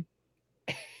 man.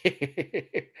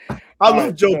 I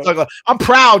love Joe Douglas. I'm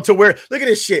proud to wear. Look at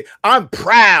this shit. I'm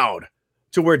proud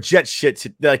to wear Jet shit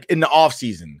like in the off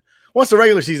season. Once the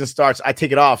regular season starts, I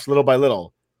take it off little by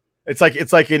little. It's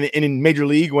like in Major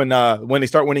League when they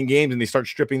start winning games and they start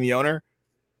stripping the owner.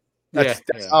 That's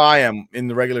how I am in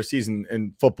the regular season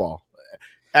in football.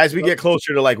 As we get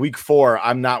closer to like week 4,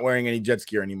 I'm not wearing any Jets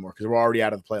gear anymore because we're already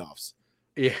out of the playoffs.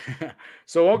 Yeah.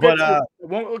 So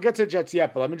we'll get to Jets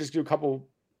yet, but let me just do a couple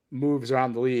moves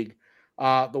around the league.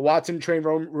 The Watson train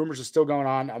rumors are still going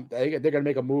on. They're going to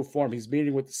make a move for him. He's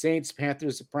meeting with the Saints,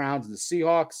 Panthers, the Browns, and the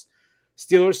Seahawks.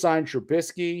 Steelers signed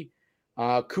Trubisky.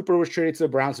 Cooper was traded to the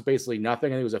Browns for basically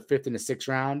nothing. I think it was a 5th and a 6th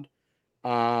round.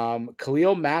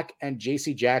 Khalil Mack and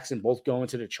J.C. Jackson both going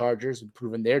to the Chargers,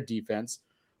 improving their defense,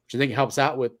 which I think helps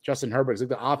out with Justin Herbert. I think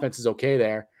the offense is okay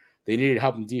there. They needed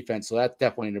help in defense, so that's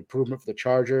definitely an improvement for the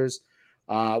Chargers.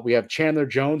 We have Chandler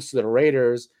Jones to the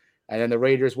Raiders, and then the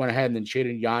Raiders went ahead and then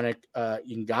traded Yannick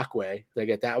Ngakoue. Did I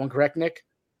get that one correct, Nick?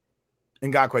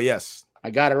 Ngakoue, yes.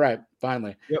 I got it right,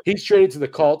 finally. Yep. He's traded to the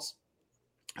Colts.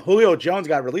 Julio Jones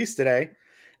got released today.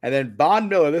 And then Von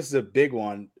Miller, this is a big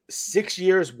one. 6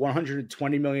 years,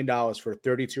 $120 million for a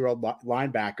 32-year-old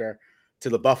linebacker to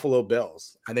the Buffalo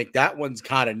Bills. I think that one's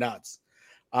kind of nuts.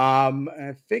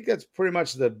 I think that's pretty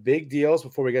much the big deals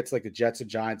before we get to like the Jets and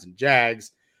Giants and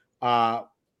Jags. But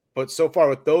so far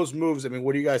with those moves, I mean,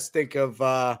 what do you guys think of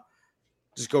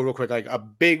just go real quick, like a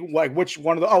big, like which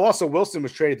one of the, also Wilson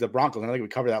was traded to the Broncos. I think we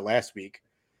covered that last week.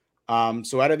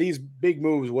 So out of these big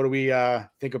moves, what do we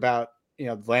think about,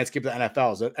 the landscape of the NFL?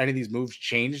 Has any of these moves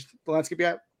changed the landscape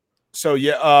yet? So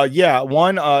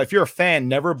one, if you're a fan,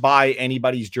 never buy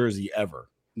anybody's jersey ever.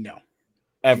 No.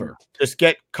 Ever. Just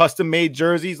get custom made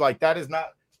jerseys. Like that's not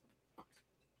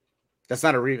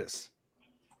a Revis.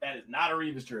 That is not a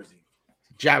Revis jersey.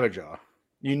 Jabberjaw.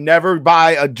 You never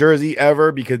buy a jersey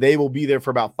ever because they will be there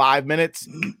for about 5 minutes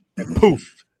and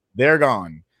poof, they're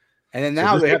gone. And then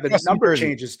now they have the number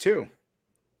changes too.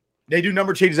 They do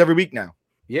number changes every week now.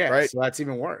 Yeah, right. So that's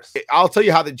even worse. I'll tell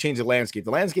you how they change the landscape.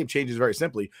 The landscape changes very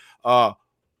simply.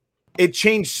 It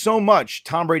changed so much.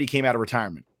 Tom Brady came out of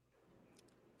retirement.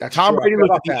 Tom Brady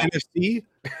looked at the NFC.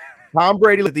 Tom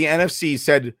Brady looked at the NFC,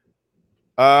 said,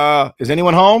 is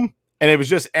anyone home? And it was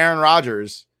just Aaron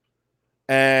Rodgers.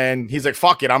 And he's like,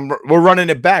 fuck it. We're running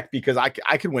it back because I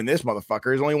could win this motherfucker.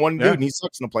 There's only one dude and he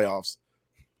sucks in the playoffs.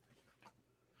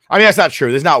 I mean, that's not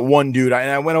true. There's not one dude.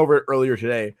 And I went over it earlier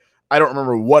today. I don't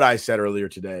remember what I said earlier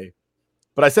today,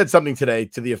 but I said something today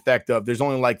to the effect of there's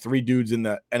only like 3 dudes in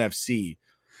the NFC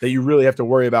that you really have to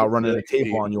worry about running the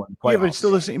table on you in the playoffs. Yeah, but it's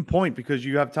still the same point because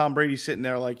you have Tom Brady sitting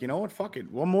there like, you know what? Fuck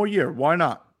it. One more year. Why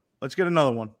not? Let's get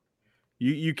another one.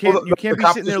 You can't be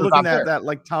sitting there looking at that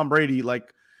like Tom Brady,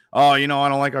 like, oh, I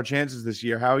don't like our chances this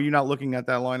year. How are you not looking at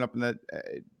that lineup and that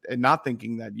and not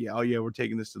thinking that, we're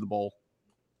taking this to the bowl?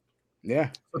 Yeah.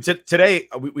 Today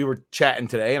we were chatting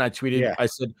today, and I tweeted.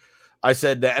 I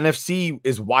said the NFC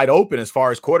is wide open as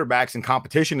far as quarterbacks and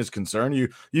competition is concerned.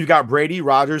 You've got Brady,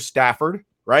 Rodgers, Stafford,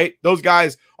 right? Those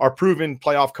guys are proven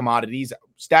playoff commodities.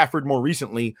 Stafford more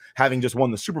recently having just won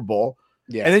the Super Bowl.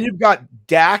 Yeah. And then you've got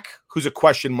Dak, who's a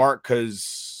question mark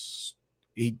because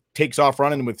he takes off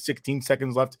running with 16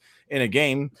 seconds left in a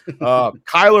game.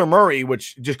 Kyler Murray,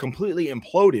 which just completely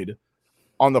imploded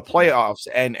on the playoffs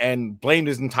and blamed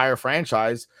his entire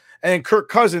franchise. And Kirk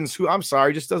Cousins, who I'm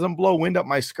sorry, just doesn't blow wind up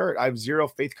my skirt. I have zero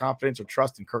faith, confidence, or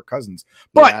trust in Kirk Cousins.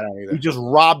 But he just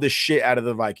robbed the shit out of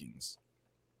the Vikings.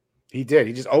 He did.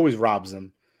 He just always robs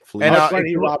them. And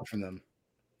he robbed from them.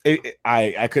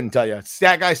 I couldn't tell you.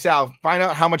 Stat guy Sal, find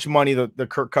out how much money the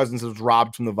Kirk Cousins has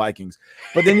robbed from the Vikings.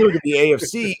 But then you look at the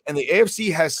AFC, and the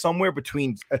AFC has somewhere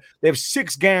between they have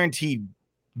 6 guaranteed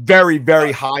very,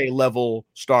 very high level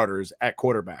starters at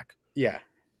quarterback. Yeah.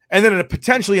 And then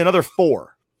potentially another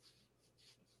 4.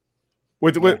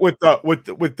 with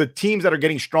the teams that are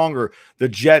getting stronger, the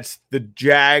Jets, the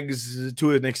Jags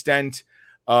to an extent.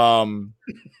 Well,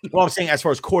 I'm saying as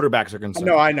far as quarterbacks are concerned.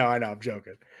 No, I know. I'm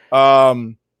joking.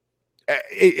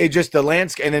 It just the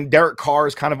landscape, and then Derek Carr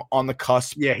is kind of on the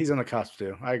cusp. Yeah, he's on the cusp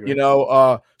too. I agree.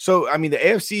 So I mean, the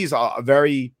AFC is a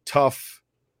very tough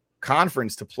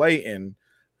conference to play in.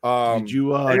 Did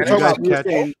you and guys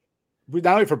catch?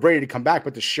 Not only for Brady to come back,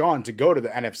 but Deshaun to go to the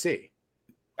NFC.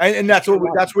 And that's what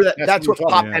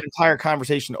popped that entire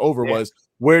conversation over was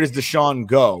where does Deshaun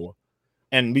go?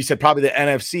 And we said probably the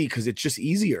NFC because it's just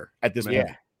easier at this point.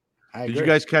 Did you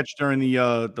guys catch during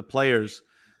the players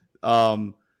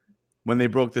when they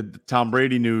broke the Tom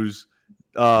Brady news?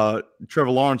 Trevor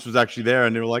Lawrence was actually there,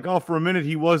 and they were like, "Oh, for a minute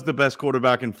he was the best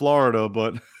quarterback in Florida,"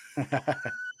 but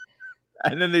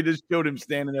and then they just showed him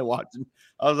standing there watching.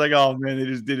 I was like, "Oh man, they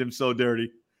just did him so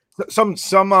dirty." Some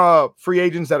free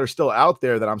agents that are still out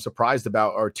there that I'm surprised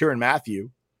about are Tyrann Mathieu.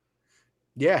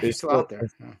 Yeah, he's still out there.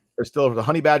 They're still the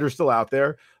Honey Badger's still out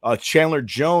there. Chandler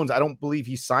Jones, I don't believe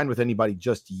he signed with anybody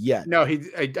just yet. No,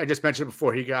 I just mentioned it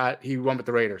before. He won with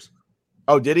the Raiders.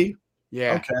 Oh, did he?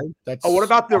 Yeah. Okay. What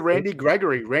about the Randy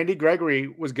Gregory? Randy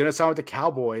Gregory was gonna sign with the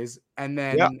Cowboys, and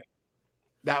then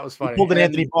that was funny. He pulled an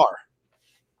Anthony Barr.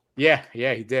 Yeah,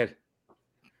 he did.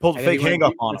 Pulled a fake hang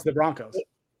up on him. The Broncos.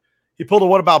 He pulled a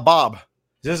what about Bob?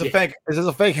 Is this a fake? Is this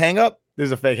a fake hang up? This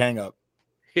is a fake hang up.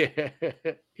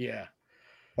 Yeah.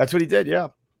 That's what he did. Yeah.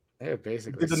 Yeah,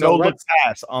 basically. Did the no look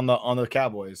pass on the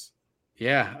Cowboys.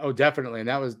 Yeah. Oh, definitely. And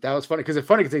that was funny because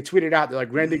they tweeted out, they're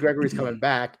like, Randy Gregory's coming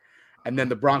back, and then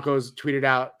the Broncos tweeted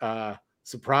out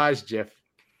surprise GIF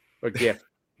or GIF,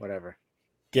 whatever.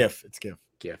 GIF. It's GIF.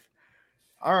 GIF.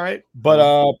 All right, but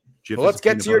let's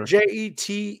get to your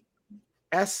JETS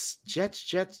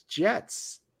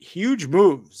Jets. Huge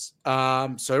moves. So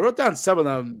I wrote down some of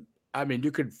them. I mean,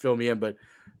 you could fill me in, but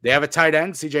they have a tight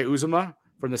end, CJ Uzomah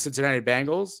from the Cincinnati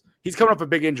Bengals. He's coming off a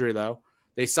big injury, though.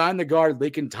 They signed the guard,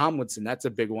 Laken Tomlinson. That's a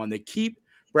big one. They keep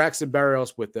Braxton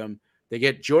Berrios with them. They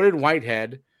get Jordan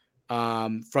Whitehead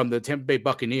from the Tampa Bay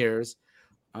Buccaneers.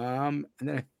 And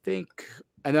then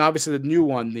obviously the new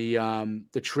one,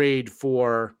 the trade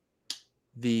for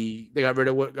they got rid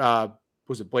of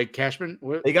was it Blake Cashman?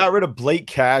 They got rid of Blake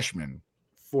Cashman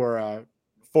for a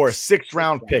 6th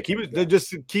round pick. He was just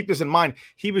to keep this in mind.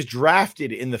 He was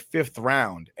drafted in the 5th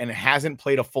round and hasn't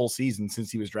played a full season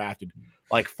since he was drafted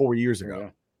like 4 years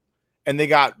ago. And they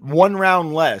got 1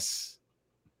 round less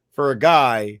for a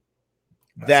guy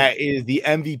that is the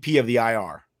MVP of the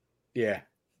IR. Yeah.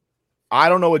 I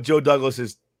don't know what Joe Douglas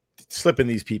is slipping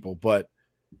these people, but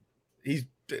he's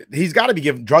got to be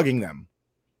drugging them.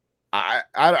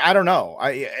 I don't know.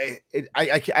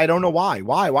 I don't know why.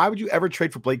 Why would you ever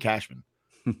trade for Blake Cashman?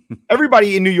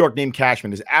 Everybody in New York named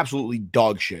Cashman is absolutely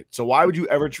dog shit. So why would you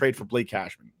ever trade for Blake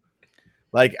Cashman?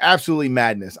 Like absolutely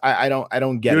madness. I don't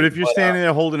get it. Dude, if you're standing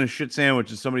there holding a shit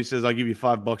sandwich and somebody says, "I'll give you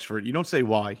 $5 for it," you don't say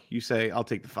why. You say, "I'll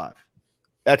take the 5."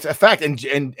 That's a fact. And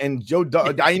Joe,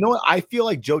 you know what? I feel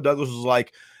like Joe Douglas was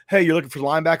like, "Hey, you're looking for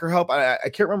linebacker help." I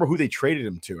can't remember who they traded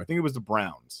him to. I think it was the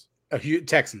Browns.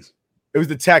 Texans. It was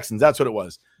the Texans. That's what it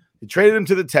was. They traded him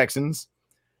to the Texans,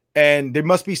 and they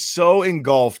must be so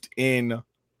engulfed in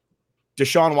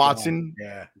Deshaun Watson.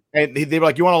 Yeah. And they were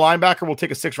like, "You want a linebacker? We'll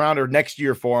take a 6th rounder next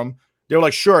year for him." They were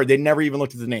like, "Sure." They never even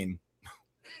looked at the name.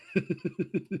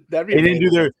 They didn't do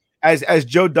their, as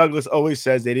Joe Douglas always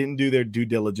says, they didn't do their due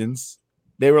diligence.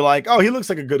 They were like, "Oh, he looks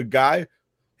like a good guy.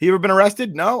 He ever been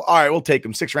arrested? No? All right, we'll take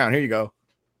him. 6th round. Here you go."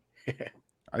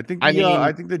 I think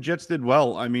the Jets did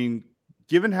well. I mean,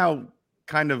 given how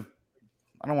kind of,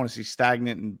 I don't want to say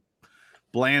stagnant and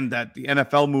bland that the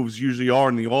NFL moves usually are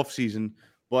in the offseason,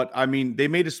 but I mean, they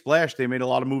made a splash. They made a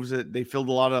lot of moves that they filled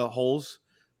a lot of holes.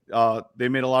 They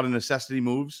made a lot of necessity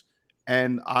moves,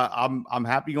 and I'm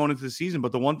happy going into the season.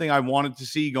 But the one thing I wanted to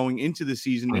see going into the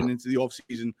season and into the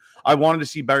offseason, I wanted to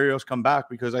see Berrios come back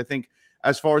because I think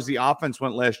as far as the offense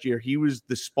went last year, he was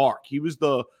the spark. He was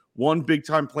the one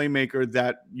big-time playmaker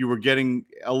that you were getting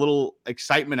a little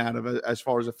excitement out of as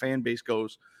far as a fan base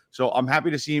goes. So I'm happy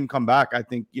to see him come back. I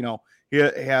think, he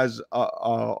has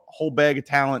a whole bag of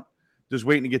talent just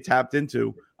waiting to get tapped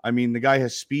into. I mean, the guy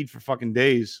has speed for fucking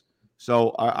days. So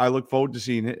I look forward to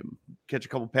seeing him catch a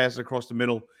couple passes across the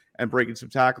middle and breaking some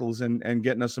tackles and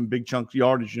getting us some big chunk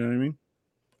yardage. You know what I mean?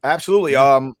 Absolutely.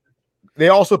 They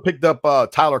also picked up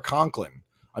Tyler Conklin,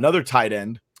 another tight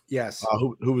end. Yes.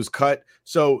 Who was cut.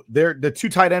 So the 2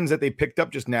 tight ends that they picked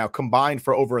up just now combined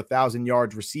for over 1,000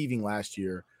 yards receiving last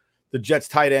year. The Jets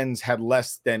tight ends had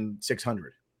less than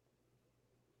 600.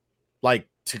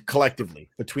 Collectively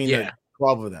between the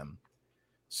 12 of them.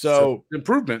 So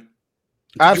improvement.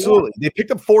 Absolutely. They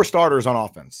picked up 4 starters on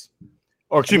offense.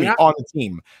 Or excuse me, not- on the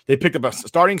team. They picked up a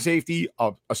starting safety,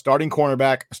 a starting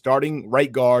cornerback, a starting right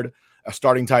guard, a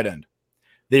starting tight end.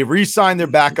 They re-signed their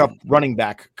backup running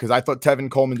back because I thought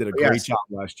Tevin Coleman did a great job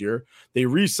last year. They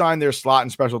re-signed their slot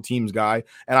and special teams guy,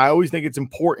 and I always think it's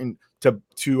important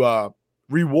to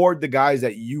reward the guys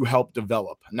that you help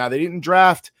develop. Now, they didn't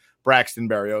draft Braxton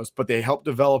Berrios, but they helped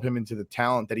develop him into the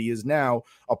talent that he is now,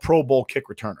 a Pro Bowl kick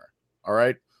returner. All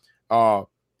right.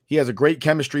 He has a great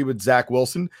chemistry with Zach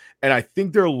Wilson, and I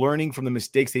think they're learning from the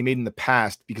mistakes they made in the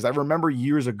past because I remember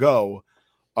years ago,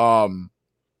 Mark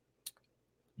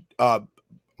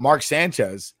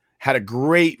Sanchez had a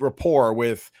great rapport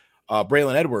with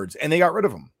Braylon Edwards, and they got rid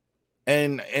of him.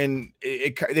 And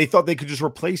they thought they could just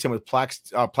replace him with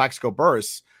Plaxico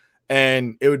Burress,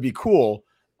 and it would be cool.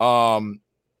 And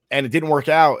it didn't work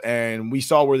out, and we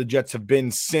saw where the Jets have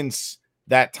been since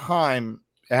that time.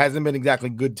 It hasn't been exactly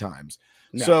good times.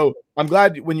 No. So I'm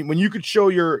glad when you could show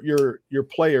your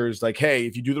players like, hey,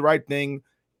 if you do the right thing,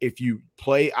 if you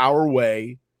play our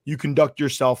way, you conduct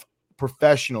yourself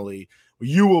professionally,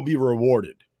 you will be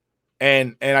rewarded.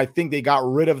 And I think they got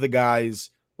rid of the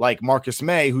guys like Marcus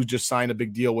May, who just signed a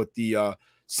big deal with the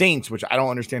Saints, which I don't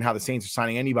understand how the Saints are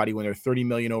signing anybody when they're $30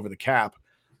 million over the cap.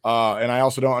 And I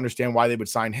also don't understand why they would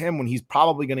sign him when he's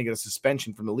probably going to get a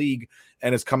suspension from the league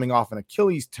and is coming off an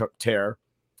Achilles tear.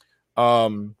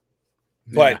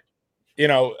 But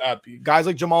guys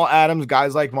like Jamal Adams,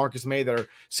 guys like Marcus May that are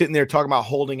sitting there talking about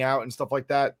holding out and stuff like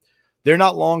that, they're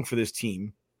not long for this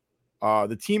team.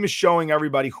 The team is showing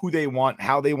everybody who they want,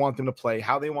 how they want them to play,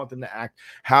 how they want them to act,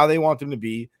 how they want them to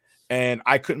be. And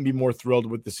I couldn't be more thrilled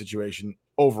with the situation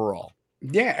overall.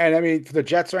 Yeah. And I mean, for the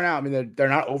Jets right now, I mean, they're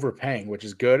not overpaying, which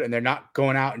is good. And they're not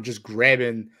going out and just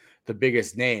grabbing the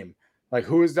biggest name. Like,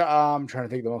 who is the, I'm trying to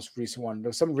think of the most recent one. There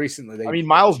was some recently.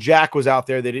 Miles Jack was out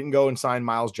there. They didn't go and sign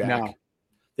Miles Jack. No.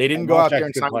 They didn't go out there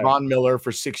and sign Von Miller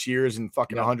for 6 years and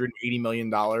fucking $180 million.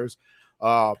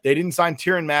 They didn't sign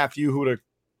Tyrann Mathieu,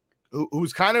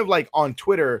 who's kind of like on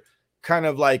Twitter, kind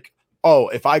of like, oh,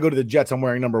 if I go to the Jets, I'm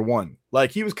wearing number 1.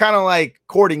 Like he was kind of like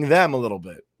courting them a little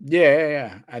bit.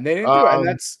 Yeah. And they didn't do it.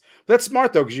 And that's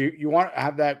smart though, because you want to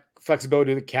have that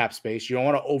flexibility of the cap space. You don't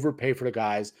want to overpay for the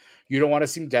guys. You don't want to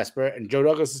seem desperate. And Joe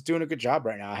Douglas is doing a good job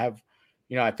right now.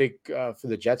 I think for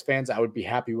the Jets fans, I would be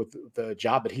happy with the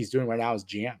job that he's doing right now as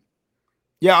GM.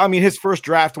 Yeah, I mean, his first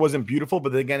draft wasn't beautiful,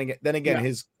 but then again,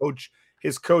 his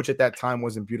coach at that time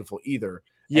wasn't beautiful either.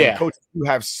 Yeah, and coaches who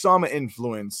have some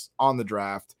influence on the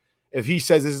draft. If he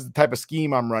says this is the type of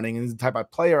scheme I'm running and this is the type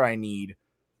of player I need,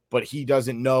 but he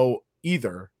doesn't know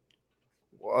either.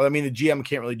 Well, I mean, the GM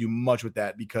can't really do much with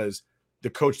that because the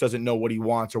coach doesn't know what he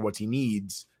wants or what he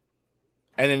needs.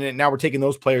 And then now we're taking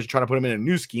those players and trying to put them in a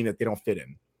new scheme that they don't fit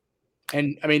in.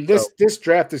 And I mean, this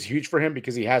draft is huge for him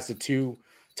because he has the 2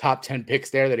 top 10 picks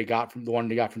there that he got from the one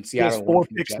he got from Seattle. He has 4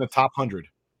 picks in the top 100.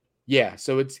 Yeah,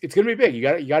 so it's going to be big. You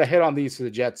got to hit on these for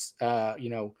the Jets.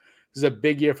 This is a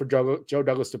big year for Joe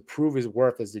Douglas to prove his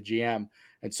worth as the GM.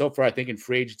 And so far, I think in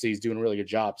free agency, he's doing a really good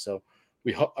job. So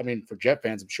we hope. I mean, for Jet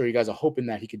fans, I'm sure you guys are hoping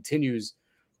that he continues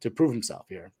to prove himself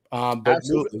here.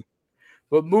 Absolutely.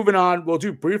 But moving on, we'll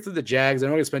do briefly the Jags. I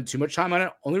don't want to spend too much time on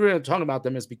it. Only reason I'm talking about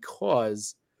them is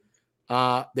because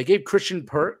they gave Christian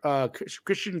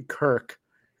Kirk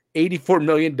 $84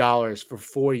 million for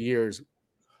 4 years,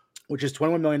 which is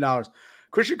 $21 million.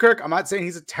 Christian Kirk, I'm not saying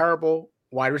he's a terrible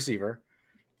wide receiver.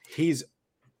 He's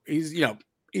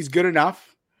good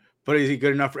enough, but is he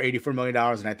good enough for $84 million?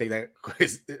 And I think that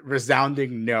is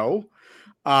resounding no.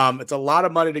 It's a lot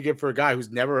of money to give for a guy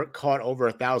who's never caught over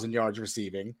 1,000 yards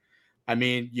receiving. I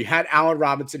mean, you had Allen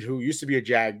Robinson, who used to be a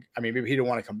Jag. I mean, maybe he didn't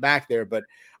want to come back there, but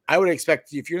I would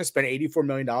expect if you're going to spend $84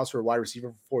 million for a wide receiver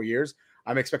for 4 years,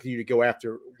 I'm expecting you to go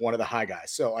after one of the high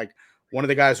guys. So, like, one of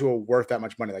the guys who are worth that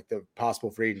much money, like the possible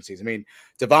free agencies. I mean,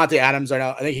 Devontae Adams, I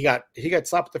know, I think he got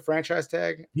slapped with the franchise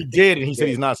tag. He did, and he said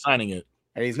he's not signing it.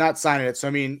 And he's not signing it. So,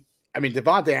 I mean,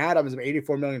 Devontae Adams,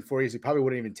 $84 million 4 years, he probably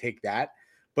wouldn't even take that.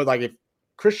 But, like, if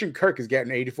Christian Kirk is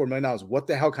getting $84 million, what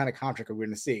the hell kind of contract are we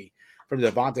going to see from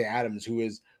Devontae Adams, who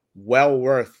is well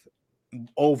worth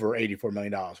over $84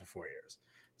 million for 4 years?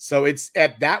 So it's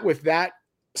with that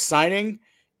signing,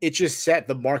 it just set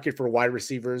the market for wide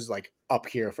receivers like up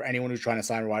here for anyone who's trying to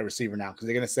sign a wide receiver now, because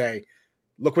they're going to say,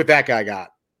 look what that guy got.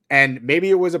 And maybe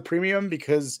it was a premium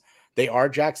because they are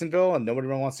Jacksonville and nobody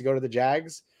really wants to go to the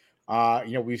Jags.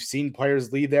 We've seen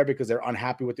players leave there because they're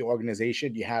unhappy with the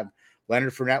organization. You have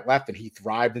Leonard Fournette left and he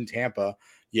thrived in Tampa.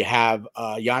 You have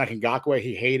Yannick Ngakoue.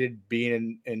 He hated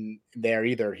being in there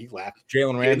either. He left.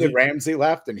 Jalen Ramsey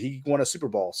left and he won a Super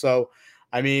Bowl. So,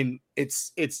 I mean,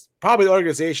 it's probably the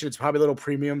organization. It's probably a little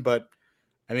premium, but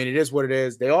I mean, it is what it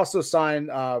is. They also signed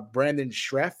Brandon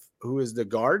Schreff, who is the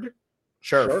guard.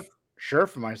 Sure. I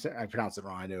pronounced it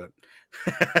wrong. I knew it.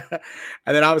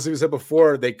 And then obviously we said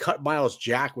before they cut Miles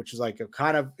Jack, which is like a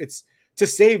kind of it's to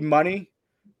save money.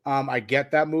 I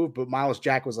get that move, but Miles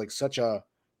Jack was like such a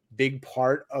big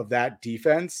part of that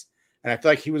defense. And I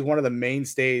feel like he was one of the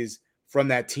mainstays from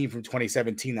that team from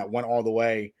 2017 that went all the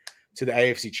way to the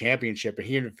AFC Championship. And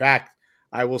he, in fact,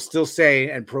 I will still say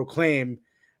and proclaim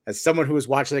as someone who was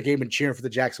watching that game and cheering for the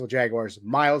Jacksonville Jaguars,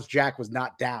 Miles Jack was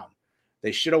not down.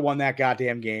 They should have won that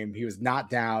goddamn game. He was not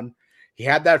down. He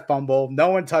had that fumble.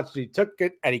 No one touched it. He took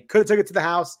it, and he could have took it to the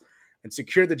house and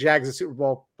secured the Jags a Super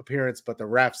Bowl appearance, but the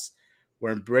refs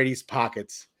were in Brady's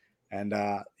pockets. And,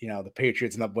 the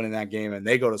Patriots end up winning that game, and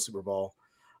they go to Super Bowl.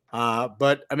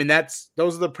 But, I mean, those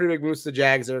are the pretty big moves to the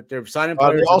Jags. They're signing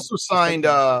players. They also signed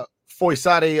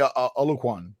Foyesade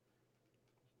Oluokun.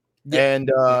 Yeah.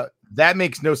 And that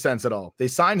makes no sense at all. They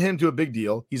signed him to a big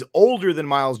deal. He's older than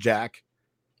Miles Jack.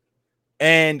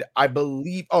 And I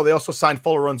believe, they also signed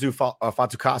Folorunzu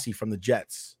Fatukasi from the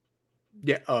Jets.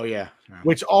 Yeah. Oh, yeah.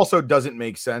 Which also doesn't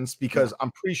make sense because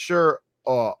I'm pretty sure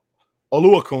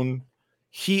Oluokun,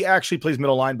 he actually plays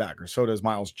middle linebacker. So does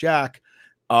Miles Jack.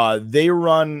 They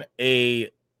run a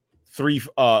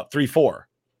 3-4.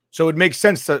 So it makes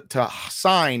sense to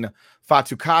sign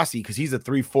Fatukasi because he's a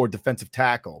 3-4 defensive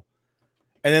tackle.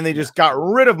 And then they just got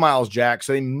rid of Miles Jack.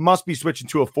 So they must be switching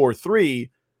to a 4-3,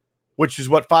 which is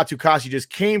what Fatukasi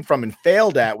just came from and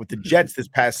failed at with the Jets this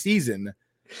past season.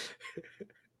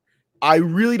 I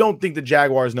really don't think the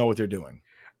Jaguars know what they're doing.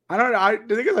 I don't know.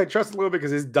 The thing is, I trust a little bit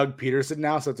because it's Doug Peterson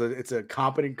now, so it's a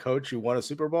competent coach who won a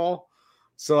Super Bowl.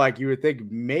 So like you would think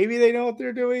maybe they know what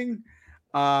they're doing,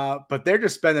 but they're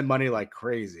just spending money like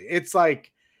crazy. It's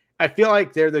like I feel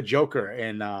like they're the Joker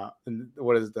in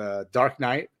what is the Dark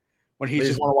Knight when he's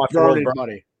just burning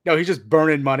money. No, he's just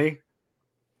burning money.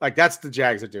 Like that's the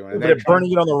Jags are doing. And they're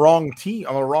burning it on the wrong team,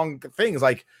 on the wrong things.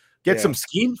 Like get some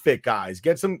scheme fit guys,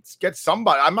 get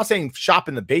somebody. I'm not saying shop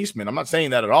in the basement. I'm not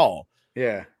saying that at all.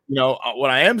 Yeah. What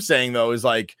I am saying though is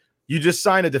like you just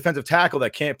signed a defensive tackle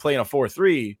that can't play in a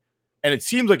 4-3, and it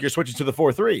seems like you're switching to the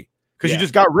 4-3 because you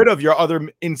just got rid of your other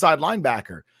inside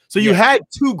linebacker. So you had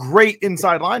two great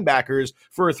inside linebackers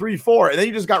for a 3-4, and then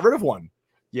you just got rid of one.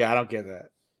 Yeah, I don't get that.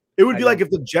 It would be like if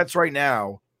the Jets right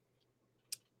now,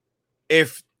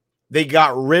 if they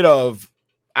got rid of,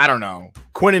 I don't know,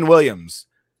 Quinnen Williams,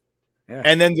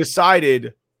 and then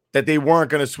decided that they weren't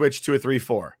going to switch to a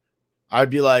 3-4. I'd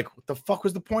be like, what the fuck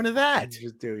was the point of that? You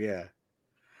just do, yeah.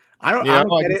 I don't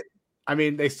get it. I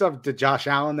mean, they still have Josh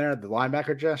Allen there, the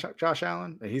linebacker Josh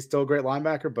Allen. He's still a great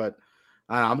linebacker, but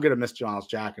I'm going to miss Miles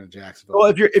Jack in Jacksonville.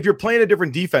 Well, if you're playing a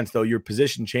different defense, though, your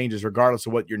position changes regardless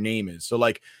of what your name is. So,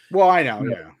 like, well, I know,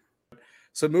 yeah.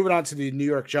 So moving on to the New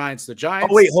York Giants. The Giants.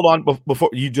 Oh, wait, hold on. Before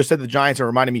you just said the Giants are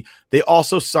reminding me, they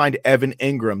also signed Evan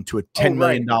Ingram to a $10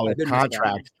 million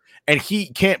contract, and he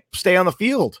can't stay on the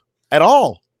field at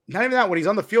all. Not even that. When he's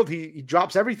on the field, he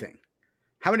drops everything.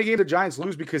 How many games did the Giants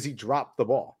lose because he dropped the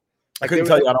ball? I couldn't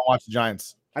tell you. I don't watch the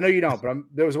Giants. I know you don't, but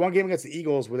there was one game against the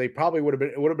Eagles where they probably would have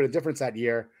been a difference that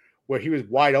year, where he was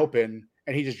wide open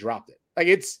and he just dropped it. Like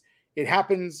it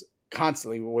happens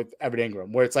constantly with Evan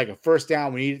Ingram, where it's like a first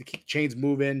down, we need to keep chains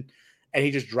moving, and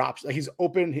he just drops. Like he's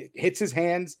open, hits his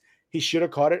hands. He should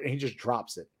have caught it, and he just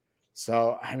drops it.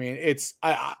 So I mean,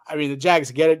 I mean the Jags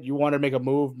get it. You want to make a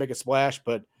move, make a splash,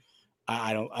 but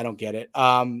I don't get it.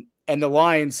 And the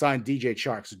Lions signed DJ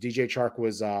Chark. So DJ Chark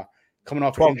was coming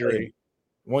off an injury.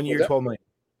 1 year, $12 million.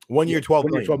 1 year, $12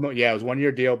 million. $12 million. Yeah, it was 1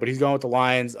 year deal, but he's going with the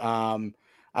Lions. I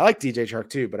like DJ Chark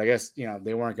too, but I guess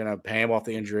they weren't going to pay him off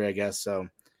the injury. I guess so.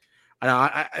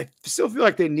 I still feel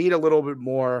like they need a little bit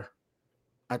more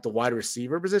at the wide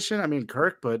receiver position. I mean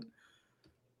Kirk, but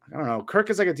I don't know. Kirk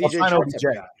is like a DJ Chark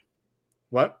type guy.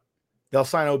 What? They'll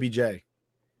sign OBJ.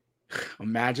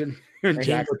 Imagine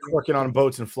working on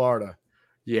boats in Florida.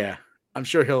 Yeah, I'm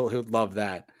sure he'll love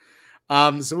that.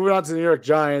 So moving on to the New York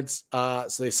Giants. So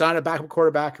they signed a backup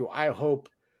quarterback who I hope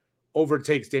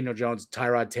overtakes Daniel Jones,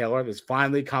 Tyrod Taylor. There's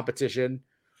finally competition.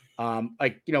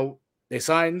 They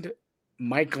signed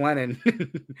Mike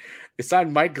Glennon. They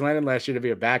signed Mike Glennon last year to be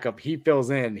a backup. He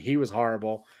fills in. He was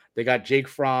horrible. They got Jake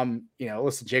Fromm.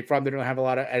 Jake Fromm didn't have a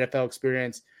lot of NFL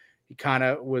experience. He kind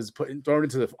of was thrown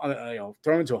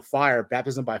into a fire,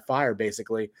 baptism by fire,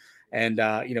 basically. And,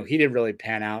 he didn't really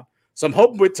pan out. So I'm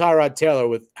hoping with Tyrod Taylor,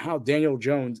 with how Daniel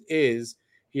Jones is,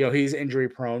 he's injury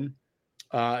prone.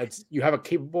 You have a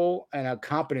capable and a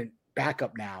competent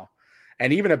backup now,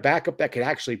 and even a backup that could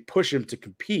actually push him to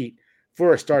compete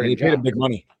for a starting job. They paid him big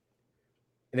money.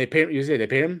 And they paid him, they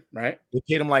paid him, right? They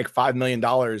paid him like $5 million.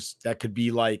 That could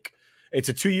be like, It's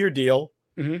a 2-year deal.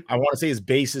 Mhm. I want to say his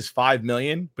base is $5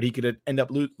 million, but he could end up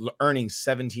earning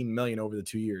 $17 million over the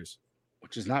 2 years,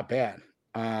 which is not bad.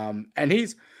 And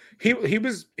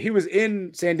he was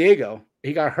in San Diego.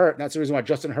 He got hurt, and that's the reason why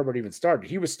Justin Herbert even started.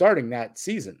 He was starting that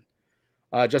season,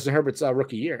 Justin Herbert's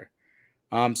rookie year.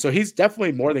 So he's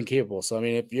definitely more than capable. So I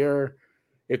mean,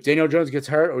 if Daniel Jones gets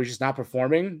hurt or he's just not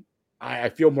performing, I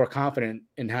feel more confident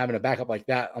in having a backup like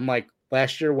that. Unlike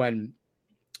last year when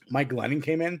Mike Glennon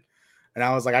came in, and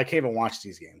I was like, I can't even watch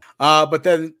these games. But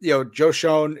then Joe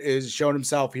Schoen is showing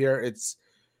himself here.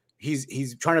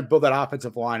 He's trying to build that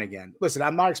offensive line again. Listen,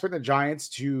 I'm not expecting the Giants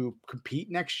to compete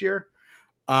next year,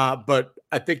 but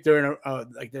I think they're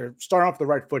they're starting off the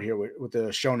right foot here with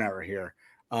the Schoen era here.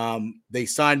 They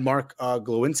signed Mark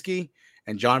Glowinski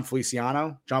and John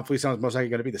Feliciano. John Feliciano is most likely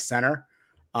going to be the center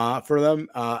for them,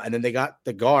 and then they got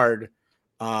the guard.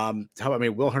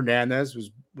 Will Hernandez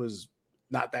was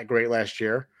not that great last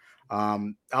year.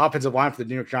 The offensive line for the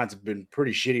New York Giants have been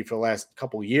pretty shitty for the last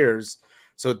couple of years.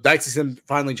 So Dykes is him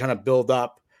finally trying to build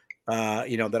up,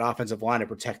 that offensive line to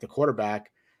protect the quarterback.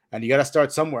 And you got to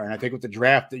start somewhere. And I think with the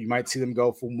draft that you might see them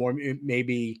go for more,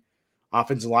 maybe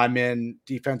offensive lineman,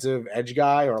 defensive edge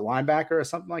guy, or a linebacker or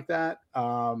something like that.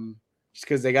 Just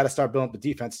because they got to start building up the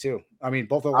defense too. I mean,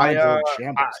 both the lines are in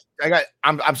shambles.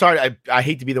 I'm sorry. I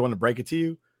hate to be the one to break it to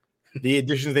you. The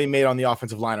additions they made on the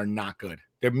offensive line are not good.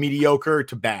 They're mediocre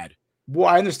to bad. Well,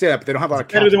 I understand that, but they don't have a lot of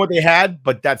better than what they had,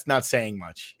 but that's not saying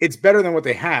much. It's better than what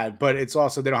they had, but it's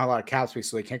also they don't have a lot of cap space,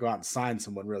 so they can't go out and sign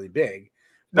someone really big.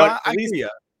 No, I hear you.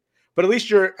 But at least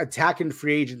you're attacking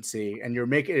free agency and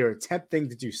you're attempting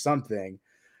to do something.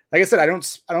 Like I said, I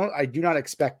do not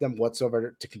expect them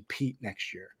whatsoever to compete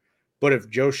next year. But if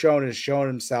Joe Schoen has shown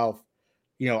himself,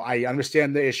 I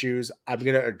understand the issues. I'm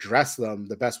going to address them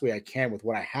the best way I can with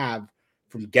what I have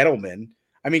from Gettleman.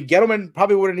 I mean, Gettleman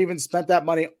probably wouldn't even spent that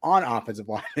money on offensive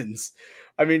linemen.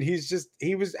 I mean,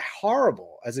 he was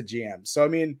horrible as a GM. So, I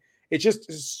mean, it's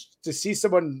just to see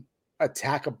someone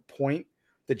attack a point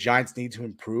the Giants need to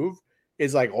improve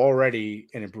is like already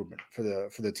an improvement for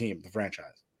the team, the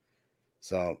franchise.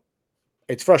 So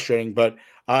it's frustrating, but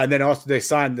and then also they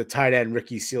signed the tight end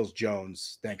Ricky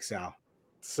Seals-Jones. Thanks, Sal.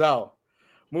 So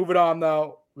moving on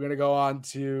though, we're gonna go on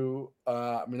to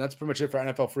that's pretty much it for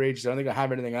NFL free agents. I don't think I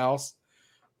have anything else.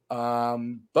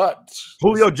 But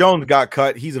Julio Jones got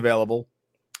cut. He's available.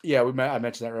 Yeah, I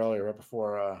mentioned that earlier, right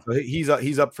before. So he's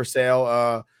up for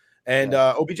sale. And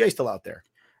OBJ's still out there.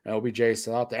 OBJ's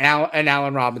still out there. And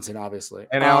Allen Robinson, obviously.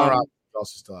 And Allen Robinson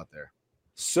also still out there.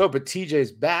 So, but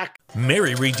TJ's back.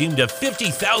 Mary redeemed a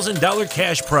 $50,000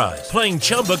 cash prize playing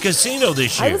Chumba Casino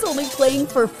this year. I was only playing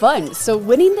for fun, so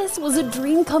winning this was a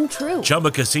dream come true.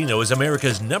 Chumba Casino is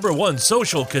America's #1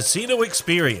 social casino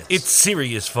experience. It's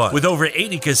serious fun. With over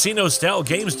 80 casino-style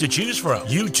games to choose from,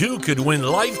 you too could win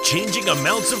life-changing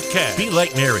amounts of cash. Be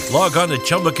like Mary. Log on to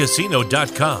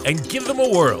ChumbaCasino.com and give them a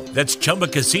whirl. That's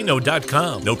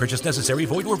ChumbaCasino.com. No purchase necessary.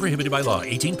 Void where prohibited by law.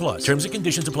 18+. Terms and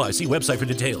conditions apply. See website for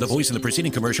details. The voice in the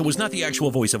preceding commercial was not the actual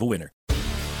voice of a winner.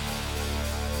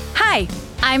 Hi,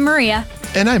 I'm Maria.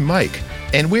 And I'm Mike.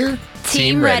 And we're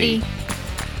Team Ready.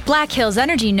 Black Hills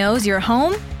Energy knows your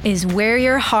home is where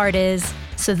your heart is,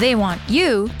 so they want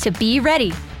you to be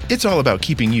ready. It's all about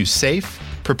keeping you safe,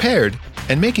 prepared,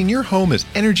 and making your home as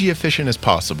energy efficient as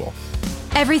possible.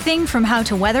 Everything from how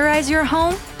to weatherize your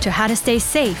home to how to stay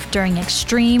safe during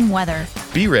extreme weather.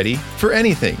 Be ready for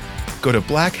anything. Go to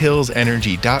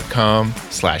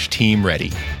blackhillsenergy.com/Team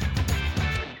Ready.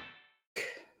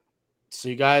 So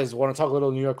you guys want to talk a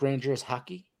little New York Rangers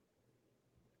hockey?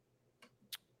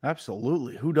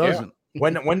 Absolutely. Who doesn't?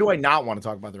 Yeah. When do I not want to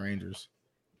talk about the Rangers?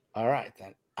 All right,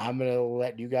 then. I'm going to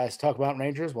let you guys talk about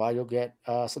Rangers while you'll get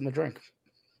something to drink.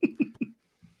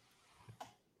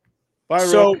 Bye,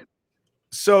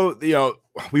 so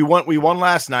we won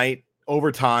last night,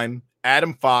 overtime.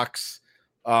 Adam Fox,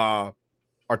 Artemi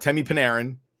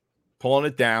Panarin pulling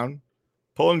it down,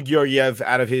 pulling Georgiev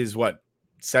out of his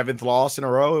 7th loss in a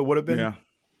row. It would have been.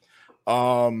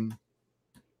 Yeah.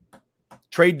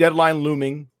 Trade deadline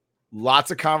looming.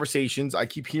 Lots of conversations. I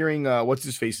keep hearing what's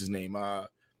his face's name.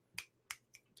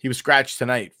 He was scratched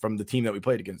tonight from the team that we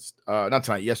played against. Not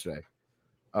tonight, yesterday.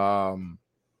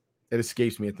 It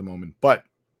escapes me at the moment, but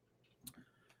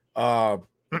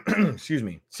excuse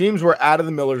me. Seems we're out of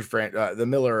the Miller.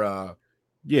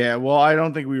 Yeah, well, I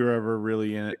don't think we were ever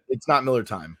really in it. It's not Miller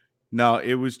time. No,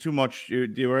 it was too much.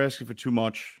 They were asking for too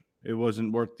much. It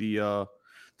wasn't worth the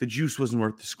juice wasn't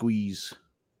worth the squeeze,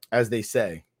 as they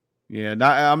say. Yeah,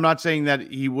 I'm not saying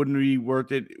that he wouldn't be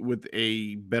worth it with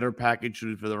a better package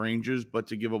for the Rangers, but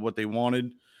to give up what they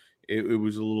wanted, it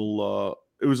was a little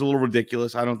it was a little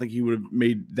ridiculous. I don't think he would have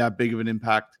made that big of an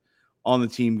impact on the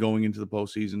team going into the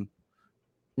postseason.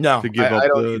 No, to give I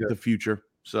up don't either. the future.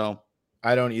 So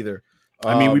I don't either.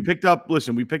 I mean, we picked up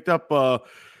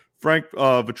Frank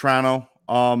Vetrano.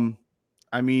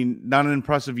 I mean, not an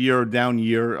impressive year or down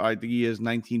year. I think he has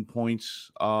 19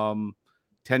 points,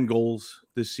 10 goals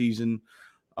this season.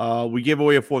 We gave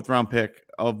away a 4th round pick,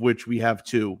 of which we have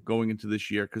 2 going into this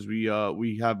year because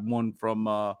we have one from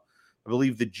I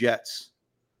believe the Jets.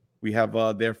 We have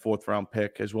their 4th round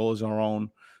pick as well as our own.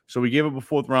 So we gave up a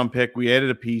 4th round pick. We added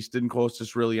a piece. Didn't cost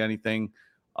us really anything.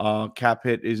 Cap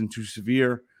hit isn't too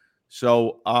severe.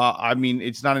 So I mean,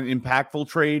 it's not an impactful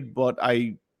trade, but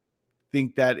I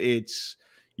think that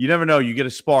you never know. You get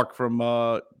a spark from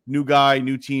new guy,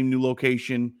 new team, new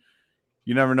location.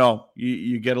 You never know.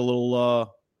 You get a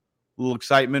little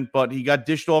excitement, but he got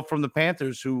dished off from the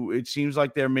Panthers, who it seems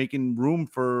like they're making room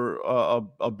for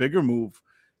a bigger move.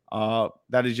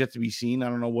 That is yet to be seen. I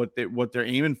don't know what they're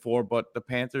aiming for, but the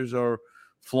Panthers are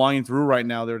flying through right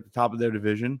now. They're at the top of their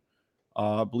division.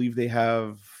 I believe they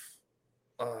have,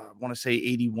 I want to say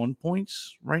 81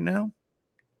 points right now.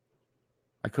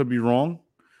 I could be wrong.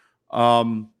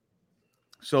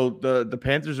 So the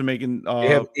Panthers are making they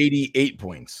have 88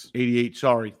 points. 88.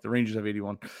 Sorry, the Rangers have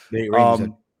 81.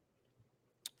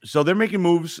 So they're making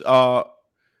moves.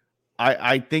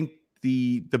 I think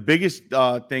the biggest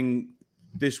thing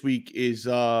this week is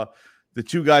the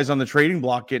 2 guys on the trading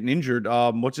block getting injured.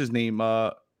 What's his name?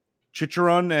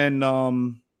 Chicharron and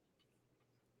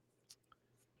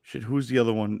who's the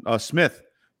other one? Smith.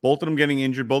 Both of them getting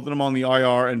injured. Both of them on the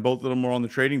IR, and both of them are on the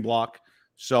trading block.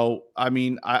 So I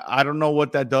mean, I don't know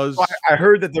what that does. Well, I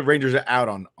heard that the Rangers are out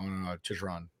on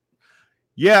Chicharron.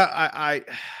 Yeah,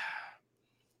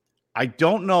 I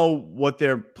don't know what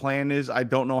their plan is. I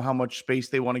don't know how much space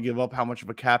they want to give up, how much of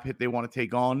a cap hit they want to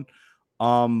take on.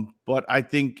 But I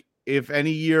think if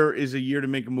any year is a year to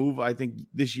make a move, I think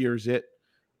this year is it.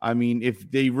 I mean, if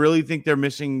they really think they're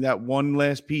missing that one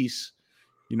last piece,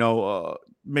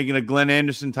 making a Glenn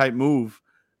Anderson type move,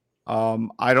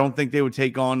 I don't think they would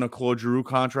take on a Claude Giroux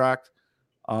contract.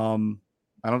 I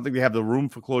don't think they have the room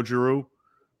for Claude Giroux.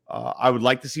 I would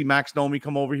like to see Max Domi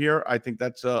come over here. I think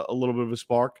that's a little bit of a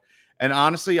spark. And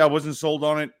honestly, I wasn't sold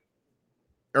on it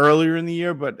earlier in the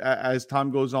year, but as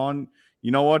time goes on, you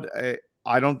know what?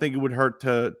 I don't think it would hurt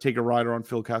to take a rider on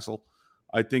Phil Kessel.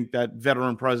 I think that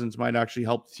veteran presence might actually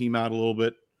help the team out a little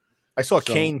bit. I saw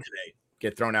Kane today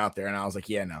get thrown out there, and I was like,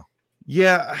 yeah, no.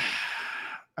 Yeah.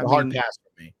 Hard pass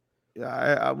for me.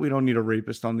 Yeah, we don't need a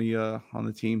rapist on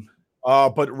the team.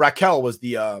 But Raquel was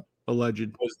the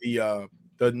alleged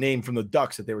the name from the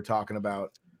Ducks that they were talking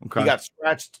about. Okay. He got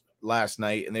scratched last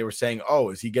night, and they were saying, "Oh,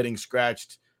 is he getting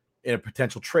scratched in a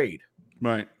potential trade?"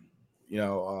 Right.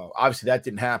 Obviously that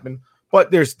didn't happen,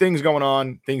 but there's things going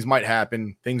on. Things might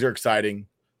happen. Things are exciting,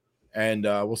 and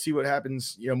we'll see what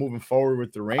happens. Moving forward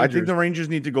with the Rangers. I think the Rangers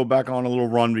need to go back on a little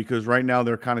run because right now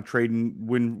they're kind of trading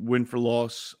win for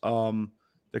loss.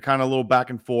 They're kind of a little back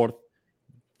and forth.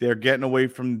 They're getting away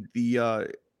from the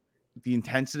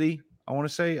intensity. I want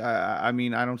to say. I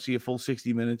mean, I don't see a full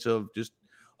 60 minutes of just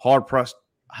hard pressed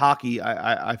hockey.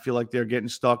 I feel like they're getting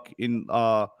stuck in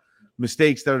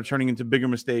mistakes that are turning into bigger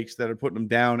mistakes that are putting them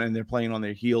down, and they're playing on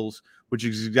their heels, which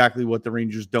is exactly what the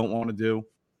Rangers don't want to do.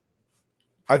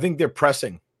 I think they're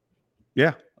pressing.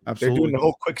 Yeah, absolutely. They're doing the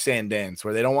whole quicksand dance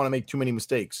where they don't want to make too many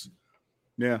mistakes.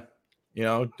 Yeah.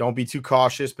 Don't be too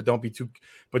cautious, but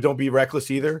don't be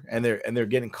reckless either. And they're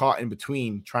getting caught in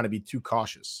between trying to be too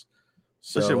cautious.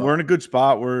 So, listen, we're in a good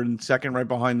spot. We're in second right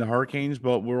behind the Hurricanes,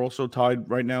 but we're also tied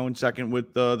right now in second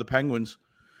with the Penguins.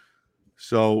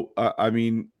 So, I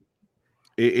mean,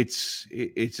 it's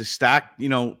a stacked,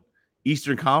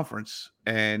 Eastern Conference,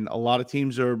 and a lot of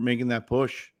teams are making that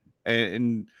push.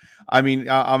 And I mean,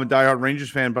 I'm a diehard Rangers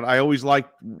fan, but I always like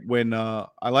when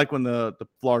the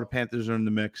Florida Panthers are in the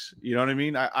mix. You know what I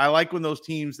mean? I like when those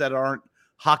teams that aren't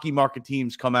hockey market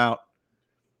teams come out,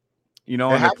 and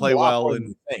they play well.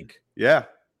 And think. Yeah.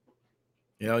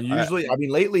 Usually,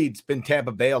 lately it's been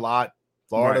Tampa Bay a lot,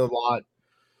 Florida a lot,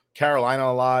 Carolina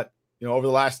a lot, over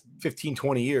the last 15,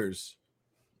 20 years.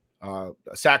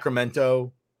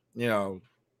 Sacramento, been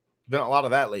a lot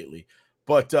of that lately.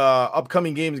 But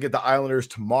upcoming games, get the Islanders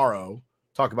tomorrow.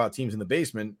 Talk about teams in the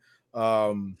basement. We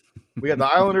got the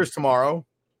Islanders tomorrow.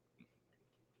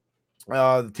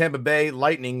 The Tampa Bay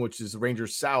Lightning, which is the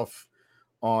Rangers South,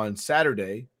 on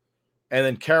Saturday. And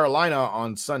then Carolina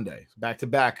on Sunday.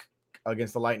 Back-to-back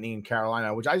against the Lightning and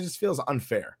Carolina, which I just feel is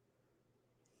unfair.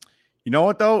 You know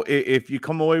what, though? If you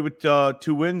come away with 2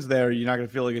 wins there, you're not going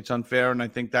to feel like it's unfair. And I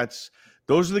think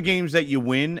those are the games that you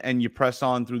win and you press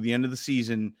on through the end of the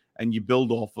season and you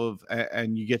build off of,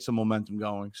 and you get some momentum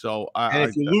going. So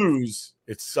if you lose,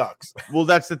 it sucks. Well,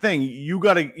 that's the thing. You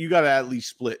gotta at least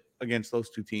split against those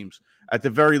two teams. At the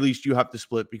very least, you have to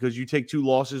split, because you take 2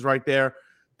 losses right there.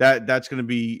 That's going to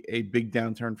be a big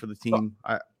downturn for the team.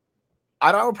 I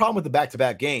don't have a problem with the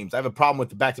back-to-back games. I have a problem with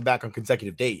the back-to-back on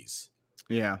consecutive days.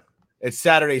 Yeah. It's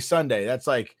Saturday, Sunday. That's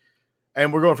like,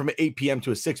 and we're going from an 8 p.m.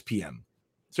 to a 6 p.m.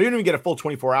 So you don't even get a full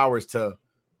 24 hours to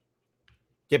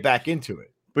get back into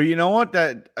it. But you know what?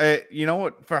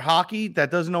 For hockey, that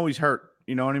doesn't always hurt.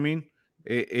 You know what I mean?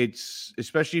 It's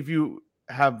especially if you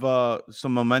have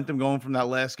some momentum going from that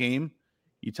last game,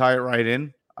 you tie it right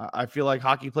in. I feel like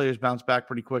hockey players bounce back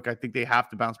pretty quick. I think they have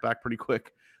to bounce back pretty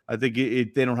quick. I think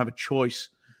they don't have a choice.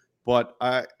 But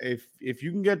if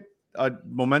you can get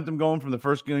momentum going from the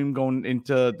first game going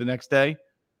into the next day,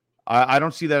 I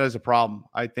don't see that as a problem.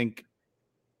 I think,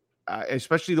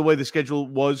 especially the way the schedule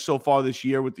was so far this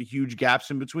year with the huge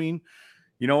gaps in between,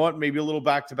 you know what? Maybe a little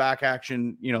back-to-back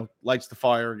action, lights the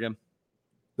fire again.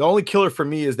 The only killer for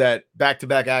me is that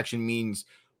back-to-back action means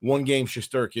 1 game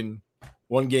Shesterkin,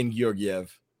 1 game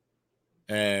Georgiev,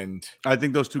 and I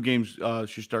think those 2 games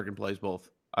Shesterkin plays both.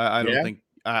 I don't think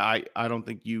I don't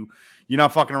think you're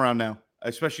not fucking around now,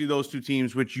 especially those 2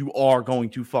 teams which you are going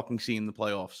to fucking see in the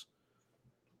playoffs.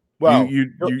 Well,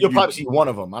 you'll probably see one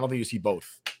of them. I don't think you see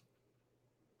both.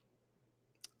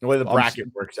 The way the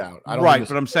bracket works out, right?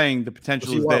 But I'm saying the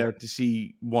potential is there to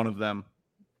see one of them.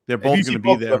 They're both going to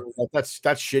be there. That's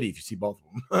shitty if you see both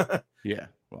of them. Yeah,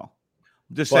 well,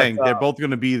 I'm just saying they're both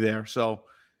going to be there. So,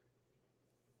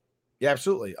 yeah,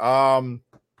 absolutely.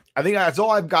 I think that's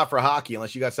all I've got for hockey,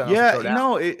 unless you got something else to throw down.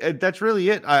 No, that's really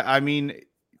it. I mean,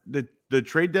 the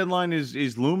trade deadline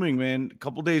is looming, man. A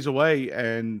couple days away,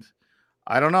 and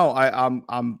I don't know.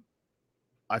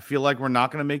 I feel like we're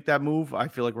not going to make that move. I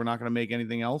feel like we're not going to make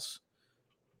anything else.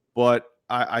 But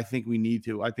I think we need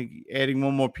to. I think adding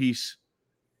one more piece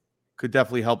could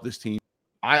definitely help this team.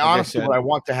 Honestly, what I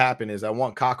want to happen is I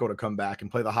want Kakko to come back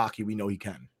and play the hockey we know he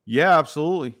can. Yeah,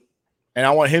 absolutely. And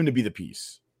I want him to be the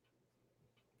piece.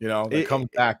 That comes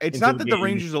back. It's not that the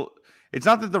Rangers are. It's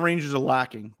not that the Rangers are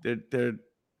lacking. They're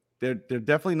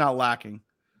definitely not lacking.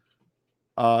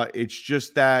 It's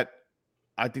just that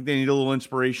I think they need a little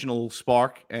inspirational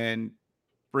spark, and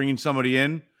bringing somebody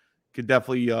in could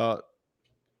definitely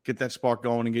get that spark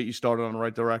going and get you started on the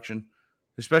right direction.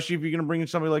 Especially if you're going to bring in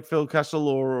somebody like Phil Kessel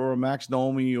or Max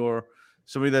Domi or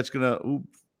somebody that's going to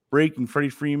break, and Freddie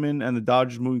Freeman and the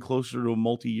Dodgers moving closer to a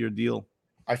multi-year deal.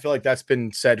 I feel like that's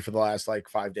been said for the last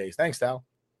 5 days. Thanks, Tal.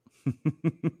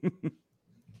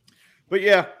 But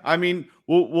yeah, I mean,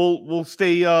 we'll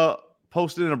stay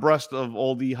posted and abreast of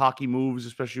all the hockey moves,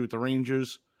 especially with the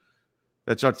Rangers.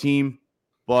 That's our team.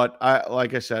 But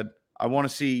like I said, I want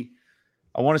to see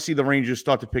the Rangers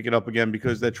start to pick it up again,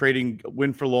 because they're trading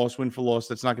win for loss.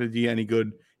 That's not going to do you any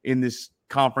good in this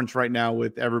conference right now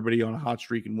with everybody on a hot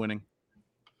streak and winning.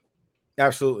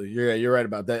 Absolutely. You're right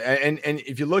about that. And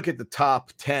if you look at the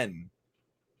top 10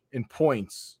 in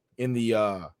points in the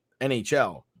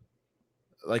NHL,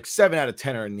 7 out of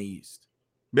 10 are in the East.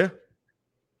 Yeah.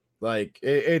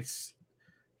 It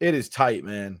is tight,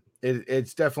 man.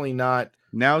 It's definitely not.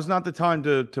 Now's not the time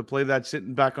to play that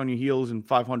sitting back on your heels and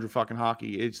 500 fucking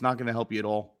hockey. It's not going to help you at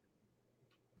all.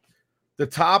 The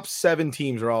top 7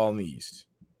 teams are all in the East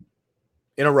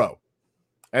in a row.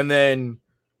 And then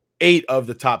 8 of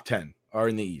the top 10 are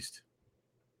in the East.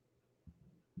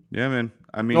 Yeah, man.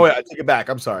 I mean, no, wait, I take it back.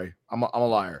 I'm sorry. I'm a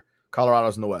liar.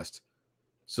 Colorado's in the West.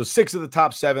 So 6 of the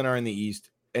top 7 are in the East,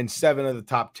 and 7 of the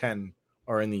top 10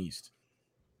 are in the East.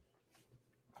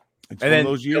 It's and then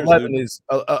those years, 11 dude. is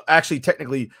actually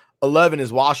technically 11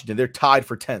 is Washington. They're tied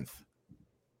for 10th.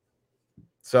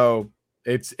 So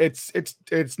it's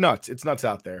nuts. It's nuts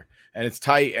out there, and it's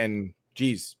tight. And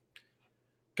geez,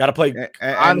 got to play.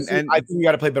 Honestly, I think you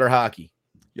got to play better hockey.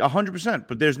 100%.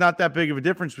 But there's not that big of a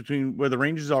difference between where the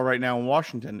Rangers are right now and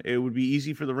Washington. It would be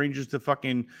easy for the Rangers to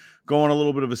fucking go on a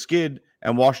little bit of a skid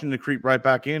and Washington to creep right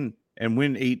back in and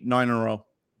win 8-9 in a row.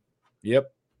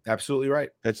 Yep, absolutely right.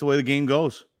 That's the way the game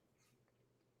goes.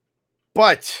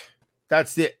 But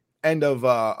that's the end of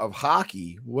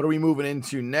hockey. What are we moving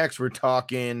into next? We're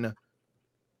talking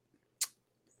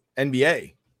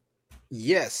NBA.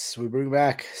 Yes, we bring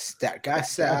back Stat Guy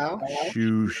Sal.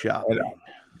 Shoe shopping.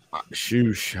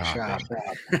 Shoe shopping.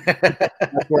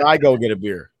 That's where I go get a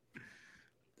beer.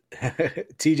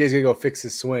 TJ's gonna go fix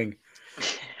his swing.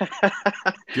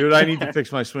 Dude, I need to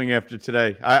fix my swing after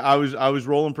today. I was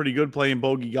rolling pretty good playing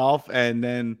bogey golf, and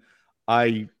then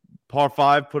I par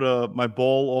 5 put my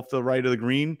ball off the right of the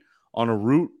green on a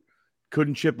root,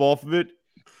 couldn't chip off of it,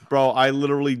 Bro, I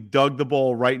literally dug the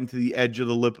ball right into the edge of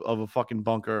the lip of a fucking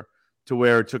bunker to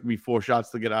where it took me 4 shots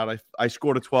to get out. I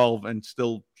scored a 12 and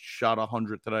still shot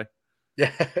 100 today.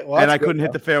 Yeah, and I couldn't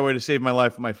hit the fairway to save my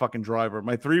life with my fucking driver.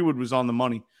 My 3-wood was on the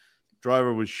money.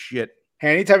 Driver was shit.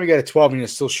 Hey, anytime you get a 12 and you're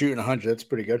still shooting 100, that's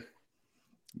pretty good.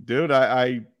 Dude,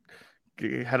 I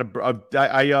had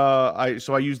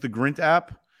so I used the Grint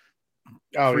app.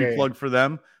 Free plug for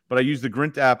them. But I used the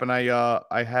Grint app, and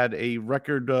I had a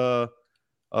record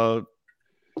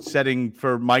setting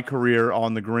for my career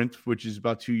on the Grint, which is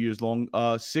about 2 years long.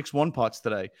 6 1-putts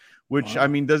today, which I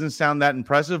mean doesn't sound that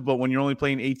impressive, but when you're only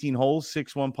playing 18 holes,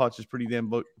 6 1-putts is pretty damn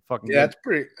fucking good.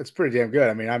 That's pretty damn good.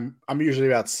 I mean, I'm usually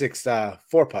about 6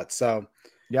 4-putts. So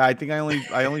yeah, I think I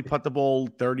only putt the ball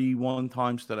 31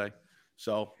 times today.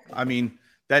 So I mean.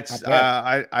 That's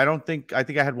I think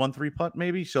I had 1 3-putt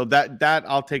maybe. So that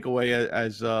I'll take away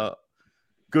as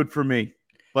good for me.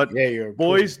 But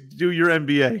boys, do your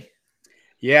NBA.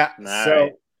 Yeah. All so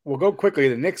right. we'll go quickly.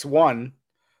 The Knicks won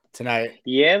tonight.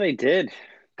 Yeah, they did.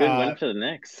 Good win for the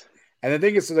Knicks. And the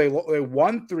thing is, so they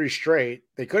won 3 straight.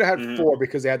 They could have had 4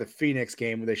 because they had the Phoenix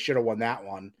game. They should have won that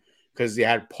one because they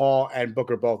had Paul and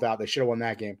Booker both out. They should have won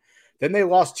that game. Then they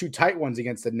lost 2 tight ones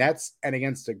against the Nets and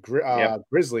against the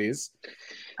Grizzlies.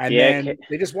 And then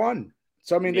they just won.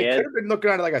 So, I mean, they could have been looking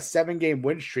at like a 7-game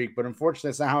win streak, but unfortunately,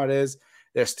 that's not how it is.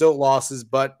 There's still losses,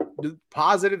 but the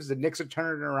positives, the Knicks are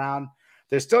turning it around.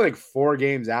 They're still like 4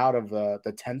 games out of the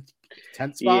 10th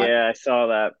spot. Yeah, I saw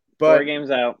that. But, 4 games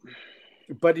out.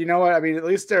 But you know what? I mean, at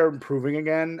least they're improving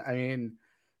again. I mean,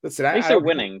 listen, at least they're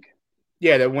winning.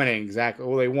 Yeah, they're winning, exactly.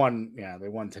 Well, they won. Yeah, they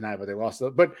won tonight, but they lost.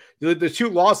 But the 2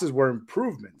 losses were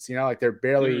improvements. You know, like they're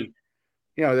barely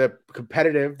you know, they're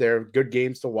competitive. They're good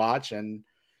games to watch, and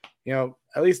you know,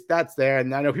 at least that's there.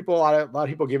 And I know a lot of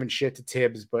people giving shit to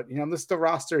Tibbs, but you know, this is the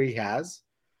roster he has,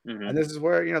 and this is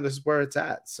where it's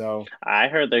at. So I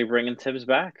heard they're bringing Tibbs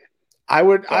back. I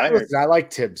like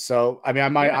Tibbs. So I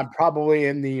mean, I'm probably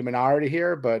in the minority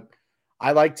here, but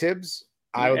I like Tibbs.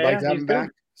 I would like to have him back.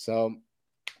 So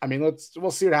I mean,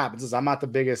 we'll see what happens. I'm not the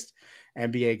biggest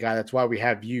NBA guy. That's why we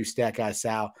have you, Stat Guy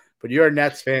Sal. But you're a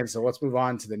Nets fan, so let's move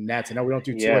on to the Nets. I know we don't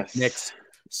do too much Knicks.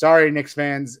 Sorry, Knicks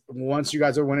fans. Once you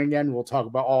guys are winning again, we'll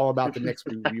talk all about the Knicks.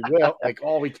 We will, like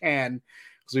all we can,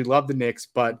 because we love the Knicks.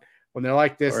 But when they're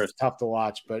like this, it's tough to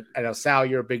watch. But I know, Sal,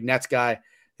 you're a big Nets guy.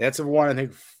 The Nets have won, I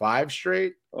think, 5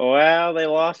 straight. Well, they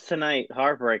lost tonight.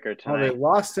 Heartbreaker tonight. Oh, they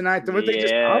lost tonight? Were they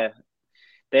just up?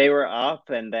 They were up,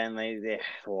 and then they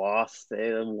lost.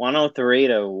 103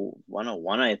 to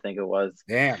 101, I think it was.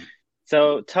 Damn.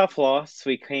 So, tough loss.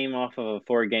 We came off of a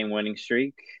 4-game winning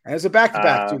streak. And it's a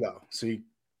back-to-back, too, though. So,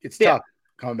 it's tough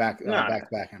coming back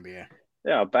back-to-back NBA.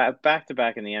 Yeah,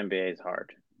 back-to-back in the NBA is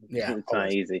hard. Yeah. It's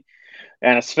not easy.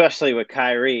 And especially with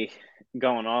Kyrie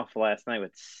going off last night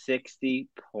with 60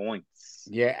 points.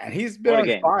 Yeah, and he's been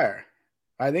on fire.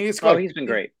 I think he's been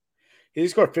great. He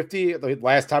scored 50 the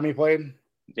last time he played.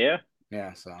 Yeah.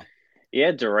 Yeah, so.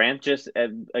 Yeah, Durant just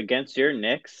against your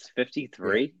Knicks,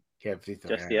 53. Yeah, 53.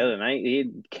 Just the other night,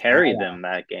 he carried them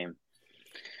that game.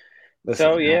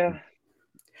 Listen,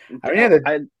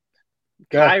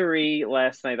 Kyrie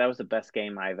last night, that was the best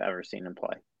game I've ever seen him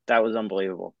play. That was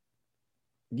unbelievable.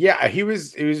 Yeah, he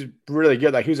was really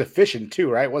good. Like, he was efficient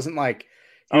too, right? It wasn't like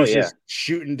he was just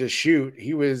shooting to shoot.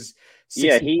 He was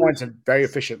 60 points and very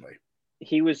efficiently.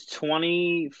 He was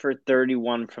 20 for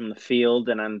 31 from the field,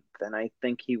 and I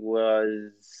think he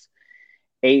was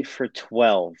 8 for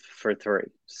 12 for 3.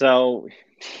 So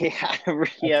he had a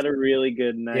really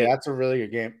good night. Yeah, that's a really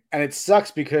good game. And it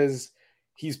sucks because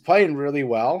he's playing really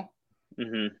well.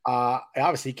 Mm-hmm.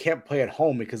 Obviously, he can't play at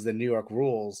home because of the New York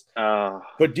rules.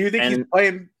 But do you think he's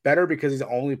playing better because he's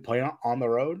only playing on the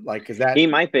road? Like, is that he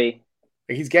might be?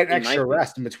 He's getting extra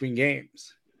rest in between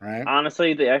games, right?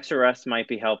 Honestly, the extra rest might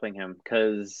be helping him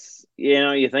because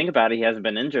you think about it, he hasn't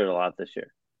been injured a lot this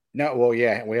year. No, well,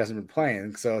 yeah, he hasn't been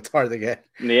playing, so it's hard to get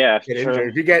injured.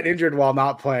 If you get injured while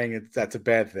not playing, that's a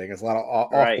bad thing. It's a lot of off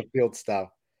the field stuff.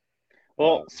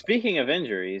 Well, speaking of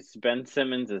injuries, Ben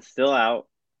Simmons is still out.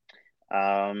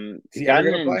 He got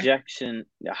an injection.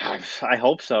 I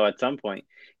hope so at some point.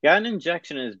 He got an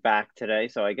injection in his back today,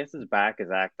 so I guess his back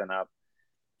is acting up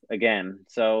again.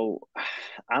 So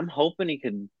I'm hoping he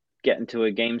could get into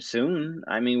a game soon.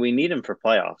 I mean, we need him for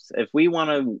playoffs. If we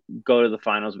want to go to the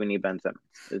finals, we need Ben Simmons.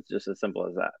 It's just as simple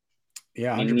as that.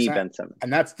 Yeah, 100%. We need Ben Simmons.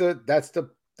 And that's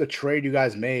the trade you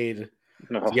guys made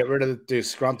to get rid of the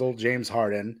disgruntled James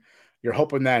Harden. You're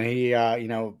hoping that he,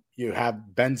 you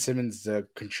have Ben Simmons to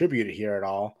contribute here at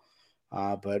all.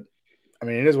 But, I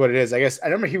mean, it is what it is. I guess I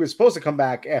remember he was supposed to come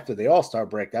back after the All-Star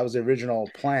break. That was the original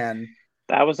plan.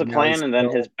 That was the plan, and then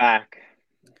his back.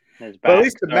 His But at back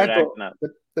least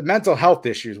the mental health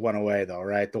issues went away, though,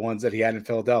 right? The ones that he had in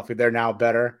Philadelphia, they're now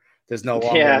better. There's no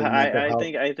longer Yeah, mental I health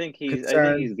think he's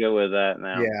concerns. good with that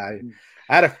now. Yeah,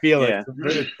 I had a feeling. Yeah.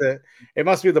 It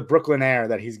must be the Brooklyn air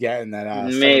that he's getting that some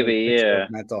of Maybe, those yeah.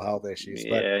 mental health issues.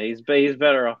 But Yeah, he's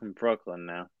better off in Brooklyn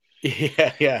now.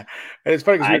 yeah. And it's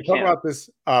funny because we I talk can't- about this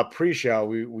pre-show.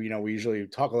 We usually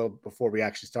talk a little before we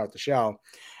actually start the show.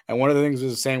 And one of the things we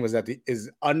were saying was that is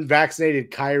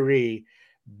unvaccinated Kyrie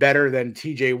better than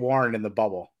TJ Warren in the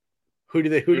bubble? Who do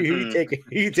you take it?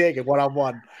 Who you take it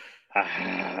 1-on-1?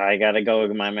 I gotta go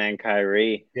with my man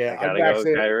Kyrie. Yeah, I gotta go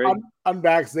with Kyrie.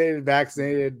 Unvaccinated,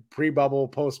 vaccinated, pre-bubble,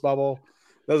 post-bubble.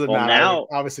 Doesn't matter. Now,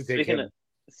 obviously take him.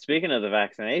 Speaking of the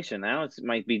vaccination, now it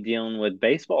might be dealing with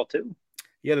baseball too.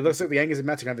 Yeah, it looks like the Yankees and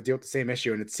Mets are going to have to deal with the same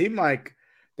issue. And it seemed like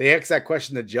they asked that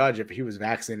question to Judge if he was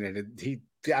vaccinated.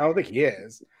 I don't think he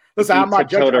is. Listen, I'm not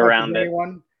judging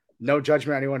anyone. No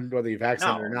judgment on anyone whether you're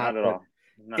vaccinated or not. Not at all.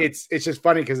 No. It's just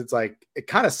funny because it's like it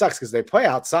kind of sucks because they play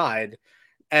outside,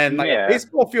 and like a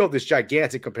baseball field is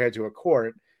gigantic compared to a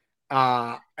court.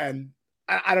 And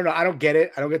I don't know. I don't get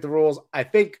it. I don't get the rules. I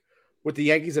think with the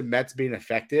Yankees and Mets being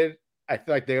affected, I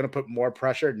feel like they're going to put more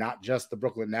pressure, not just the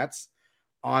Brooklyn Nets,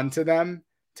 onto them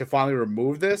to finally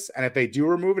remove this. And if they do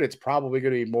remove it, it's probably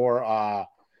going to be more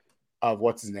of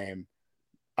what's his name,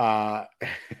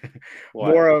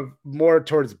 more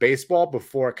towards baseball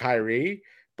before Kyrie.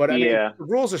 But I mean, the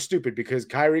rules are stupid because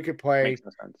Kyrie could play.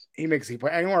 He can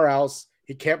play anywhere else.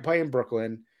 He can't play in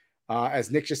Brooklyn.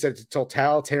 As Nick just said, it's a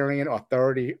totalitarian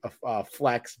authority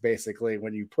flex, basically,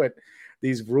 when you put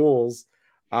these rules.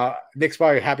 Nick's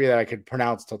probably happy that I could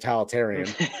pronounce totalitarian.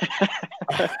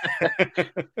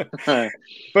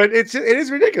 But it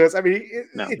is ridiculous. I mean,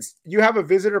 it's you have a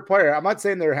visitor player. I'm not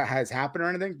saying there has happened or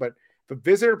anything, but the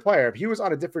visitor player, if he was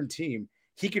on a different team,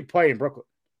 he could play in Brooklyn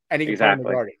and he could play in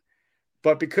the Garden.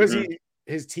 But because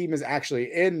his team is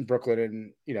actually in Brooklyn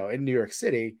and in New York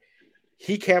City,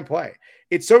 he can't play.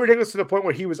 It's so ridiculous to the point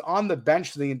where he was on the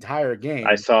bench the entire game.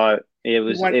 I saw it. He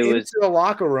went into the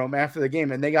locker room after the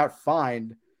game, and they got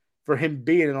fined for him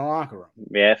being in the locker room.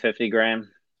 Yeah, 50 grand.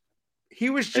 He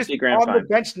was just on the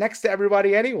bench next to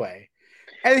everybody anyway.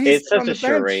 And it's such a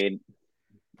charade.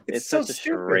 It's such a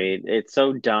charade. It's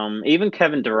so dumb. Even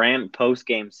Kevin Durant post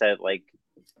game said, like,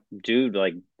 dude,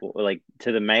 like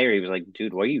to the mayor, he was like,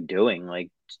 dude, what are you doing? Like,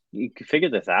 you can figure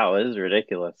this out. This is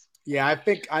ridiculous. Yeah, I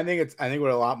think with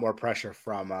a lot more pressure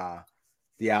from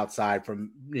the outside,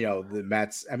 from the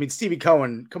Mets. I mean, Stevie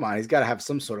Cohen, come on, he's got to have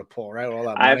some sort of pull, right? All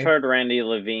that money. I've heard Randy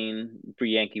Levine,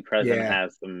 Yankee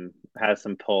president, has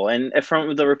some pull, and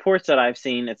from the reports that I've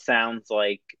seen, it sounds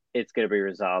like it's going to be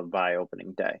resolved by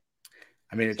opening day.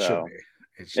 I mean, it should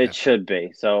be. It should be.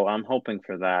 So I'm hoping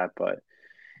for that, but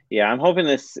yeah, I'm hoping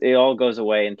it all goes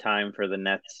away in time for the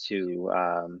Nets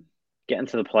to get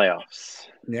into the playoffs.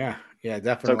 Yeah,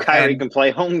 definitely. So Kyrie can play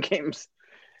home games.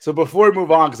 So before we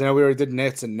move on, because I know we already did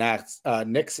Knicks and Nets,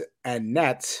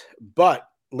 but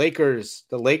Lakers,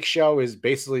 the Lake Show is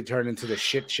basically turned into the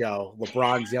shit show.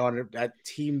 LeBron's yelling at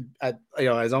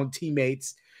his own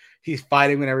teammates. He's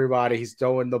fighting with everybody. He's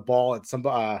throwing the ball at some.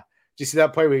 Did you see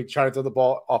that play where he tried to throw the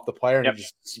ball off the player and he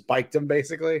just spiked him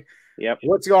basically? Yep.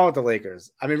 What's going on with the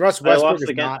Lakers? I mean, Russ Westbrook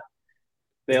is not.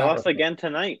 They lost again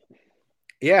tonight.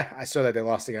 Yeah, I saw that they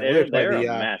lost again. They're a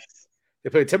mess. They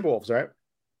played Timberwolves, right?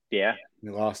 Yeah. They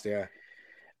lost, yeah.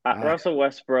 Russell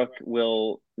Westbrook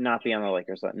will not be on the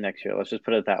Lakers next year. Let's just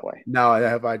put it that way. No,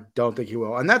 I don't think he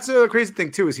will. And that's the crazy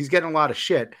thing, too, is he's getting a lot of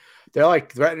shit. They're,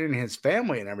 like, threatening his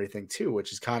family and everything, too,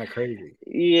 which is kind of crazy.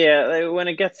 Yeah, when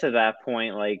it gets to that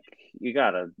point, like, you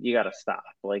gotta stop.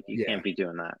 Like, you can't be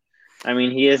doing that. I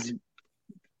mean, he is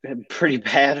pretty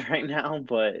bad right now,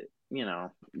 but,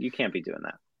 you can't be doing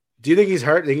that. Do you think he's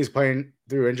hurt? Do you think he's playing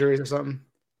through injuries or something?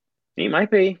 He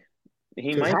might be.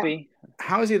 He might be.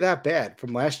 How is he that bad?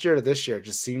 From last year to this year, it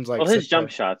just seems like. Well, his jump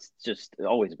shots just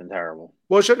always been terrible.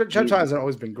 Well, jump shots haven't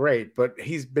always been great, but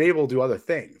he's been able to do other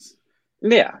things.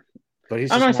 Yeah, but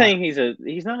I'm not saying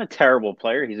he's not a terrible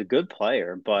player. He's a good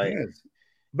player, but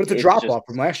it's a drop off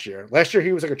from last year. Last year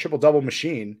he was like a triple double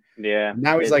machine. Yeah.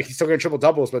 Now he's still getting triple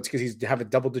doubles, but it's because he's having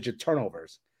double digit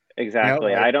turnovers.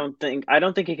 Exactly. I don't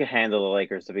think he can handle the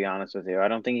Lakers, to be honest with you. I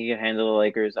don't think he can handle the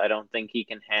Lakers. I don't think he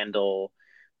can handle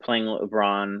playing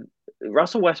LeBron.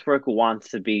 Russell Westbrook wants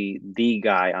to be the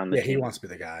guy on the team. Yeah, he wants to be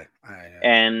the guy.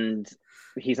 And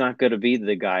he's not going to be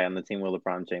the guy on the team with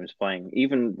LeBron James playing,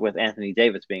 even with Anthony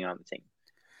Davis being on the team.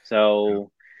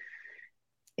 So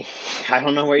I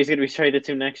don't know where he's going to be traded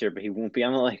to next year, but he won't be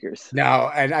on the Lakers. No,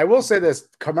 and I will say this.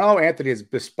 Carmelo Anthony is,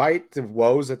 despite the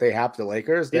woes that they have to the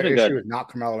Lakers, their issue is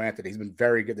not Carmelo Anthony. He's been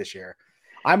very good this year.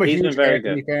 I'm a huge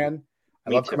Anthony fan. I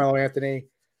love Carmelo Anthony.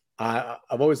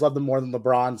 I've always loved him more than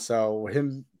LeBron. So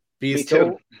him be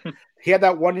still, he had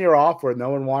that 1 year off where no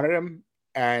one wanted him,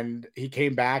 and he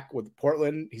came back with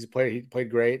Portland. He played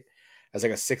great as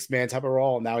like a 6-man type of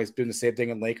role. And now he's doing the same thing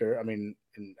in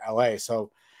in LA.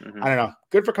 So I don't know.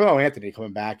 Good for Carmelo Anthony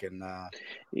coming back and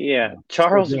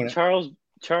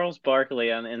Charles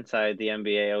Barkley on inside the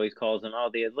NBA always calls him,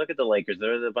 look at the Lakers.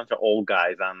 There's a bunch of old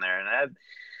guys on there, and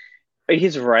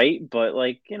he's right, but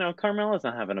Carmelo's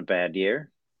not having a bad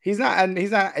year. He's not.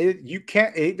 He's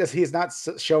not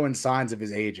showing signs of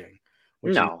his aging.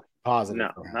 Which is positive.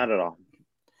 No, not at all.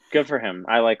 Good for him.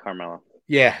 I like Carmelo.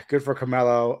 Yeah, good for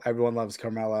Carmelo. Everyone loves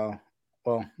Carmelo.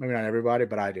 Well, maybe not everybody,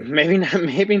 but I do. Maybe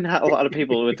not a lot of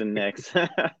people with the Knicks.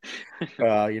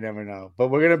 You never know. But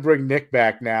we're gonna bring Nick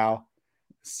back now.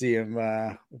 See him.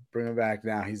 Bring him back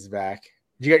now. He's back.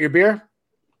 Did you get your beer?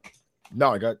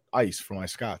 No, I got ice for my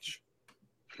scotch.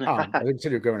 Oh, I think you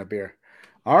said you're grabbing a beer.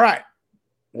 All right.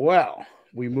 Well,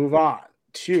 we move on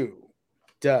to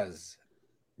Does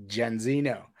Gen Z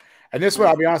Know? And this one,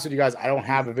 I'll be honest with you guys, I don't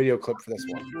have a video clip for this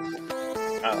one.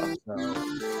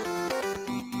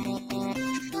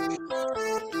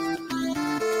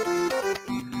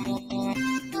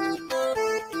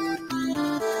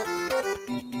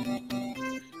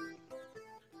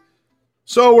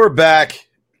 So we're back.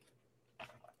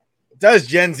 Does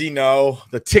Gen Z know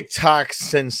the TikTok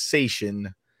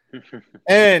sensation?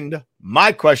 And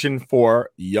my question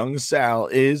for young Sal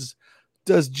is,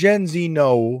 does Gen Z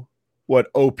know what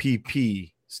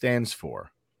OPP stands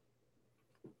for?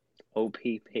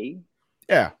 OPP?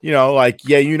 Yeah, you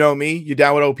know me. You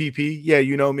down with OPP? Yeah,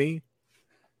 you know me.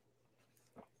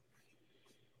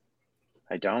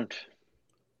 I don't.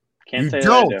 Can't say that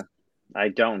I do. I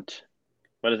don't.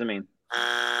 What does it mean?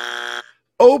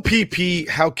 OPP,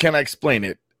 how can I explain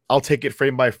it? I'll take it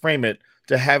frame by frame it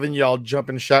to having y'all jump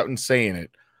and shout and saying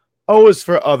it. O is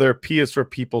for other, P is for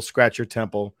people, scratch your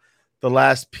temple. The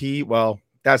last P, well,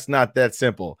 that's not that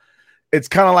simple. It's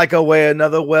kind of like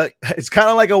another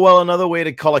way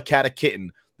to call a cat a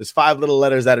kitten. There's 5 little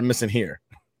letters that are missing here.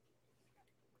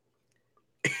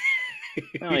 Does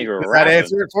that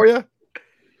answer it for you?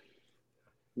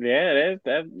 Yeah, it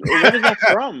is. What is that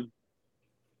from?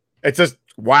 It's just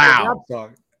wow.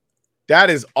 That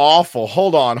is awful.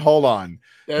 Hold on.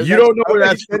 You don't know where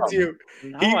that's from.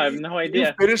 No, I have no idea.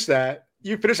 You finished that.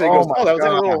 He goes, that was like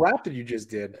a little rap that you just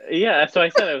did. Yeah, that's what I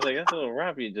said. I was like, that's a little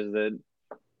rap you just did.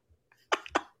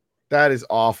 That is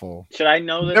awful. Should I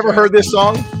know this? Never heard this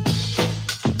song?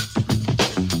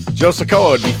 Joe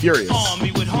Sikoa would be furious.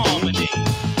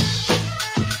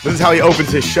 This is how he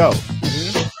opens his show.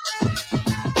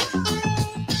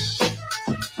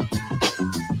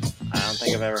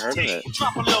 I've ever heard of it.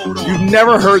 You've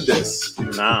never heard this?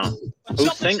 No. Who's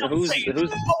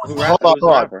Hold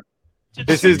on.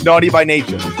 This is Naughty by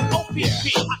Nature.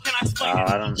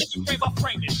 I don't.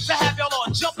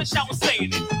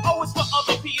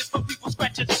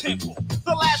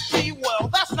 The last P, well,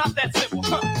 that's not that simple.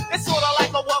 It's sort of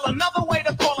like another way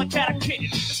to call a cat a kitten.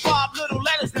 There's 5 little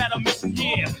letters that are missing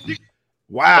here.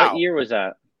 Wow. What year was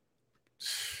that?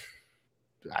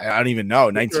 I don't even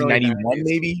know. 1991,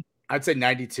 maybe? I'd say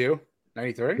 92,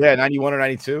 93. Yeah, 91 or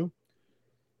 92.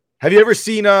 Have you ever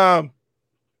seen dang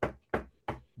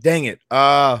it.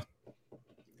 I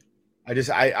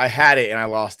had it and I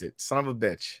lost it. Son of a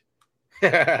bitch.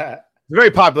 It's a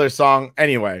very popular song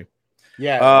anyway.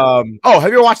 Yeah. Have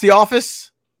you ever watched The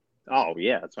Office? Oh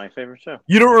yeah, it's my favorite show.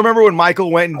 You don't remember when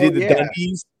Michael went and did the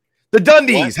Dundies? The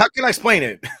Dundies. What? How can I explain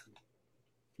it?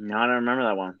 No, I don't remember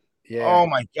that one. Yeah. Oh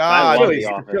my god.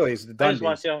 Chili's, I just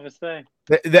watched The Office today.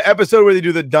 The episode where they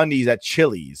do the Dundies at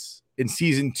Chili's in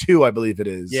season 2, I believe it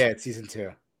is. Yeah, it's season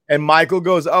 2. And Michael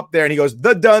goes up there and he goes,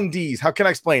 the Dundies. How can I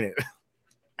explain it?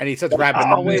 And he starts rapping.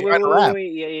 Oh, wait.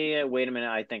 Yeah. Wait a minute.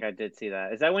 I think I did see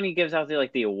that. Is that when he gives out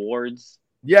the awards?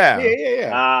 Yeah.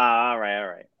 Yeah. All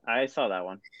right. I saw that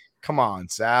one. Come on,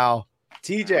 Sal.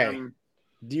 TJ,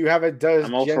 do you have a does?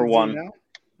 I'm 0 for 1. Now?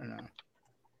 Or no?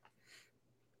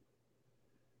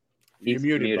 He's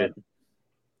muted.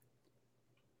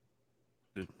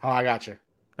 Oh, I got you.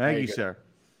 Thank you, sir.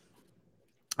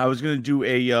 I was going to do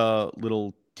a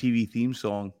little TV theme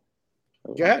song.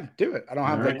 Go ahead, do it. I don't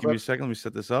have that clip. Give me a second. Let me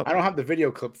set this up. I don't have the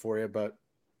video clip for you, but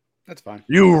that's fine.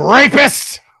 You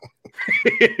rapist!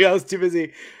 I was too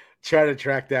busy trying to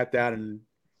track that down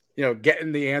and,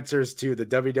 getting the answers to the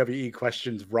WWE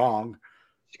questions wrong.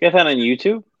 Did you get that on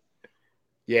YouTube?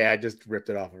 Yeah, I just ripped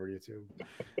it off over YouTube.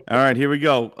 All right, here we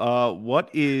go. What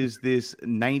is this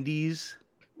 90s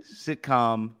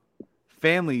sitcom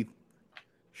family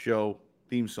show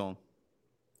theme song?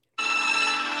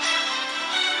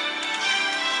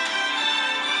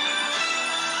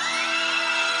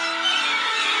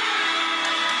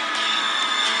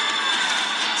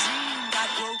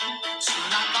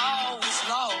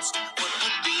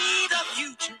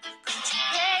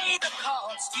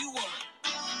 next you want.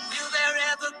 Will there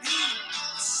ever be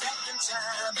a second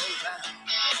time around?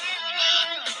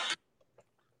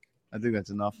 I think that's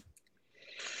enough.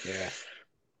 Yeah.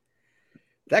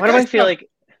 Why do I feel like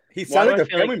he why do sounded I like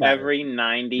feel like every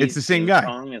 90s It's the same theme guy.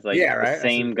 song is like Yeah, the right?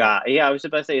 same guy? Yeah, I was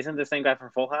about to say, isn't the same guy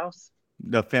from Full House?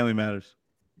 The Family Matters.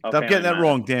 Oh, Stop Family getting that Matters.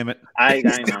 wrong, damn it. I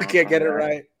know. Can't get it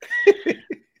right.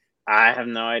 I have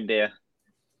no idea.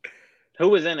 Who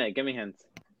was in it? Give me hints.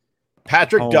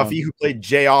 Patrick Hold Duffy, on. who played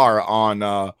JR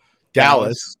on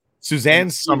Dallas. Suzanne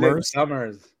Summers.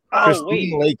 Oh, Christine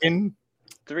wait. Lakin.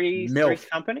 Three's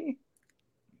Company?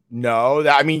 No,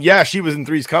 I mean, yeah, she was in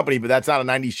Three's Company, but that's not a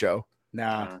 90s show.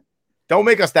 Nah. Don't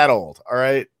make us that old, all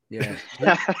right? Yeah.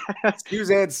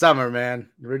 Suzanne Summer, man.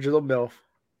 Original MILF.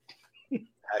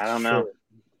 I don't know.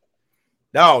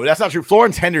 No, that's not true.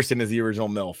 Florence Henderson is the original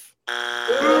MILF.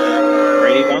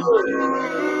 Brady Bunch?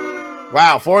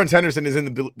 Wow, Florence Henderson is in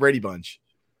the Brady Bunch.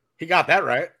 He got that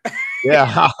right.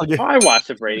 Yeah. I watched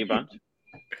the Brady Bunch.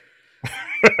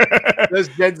 Does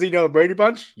Gen Z know the Brady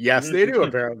Bunch? Yes, they do,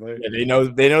 apparently. Yeah, they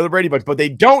know the Brady Bunch, but they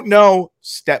don't know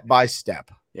Step by Step.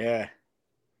 Yeah.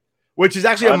 Which is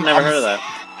actually I've never heard of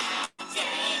that.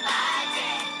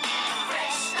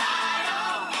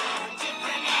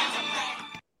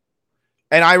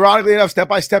 And ironically enough, Step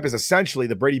by Step is essentially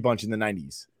the Brady Bunch in the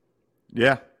 90s.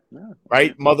 Yeah.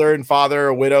 Right? Mother and father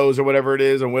or widows or whatever it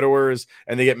is, or widowers,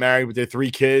 and they get married with their 3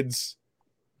 kids.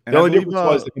 And The I only believe, difference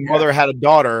was that the mother had a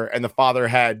daughter and the father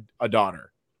had a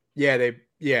daughter.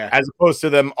 Yeah. As opposed to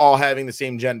them all having the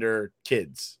same gender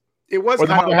kids. It was Or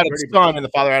the kind of mother like had a Brady son Bunch. and the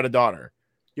father had a daughter.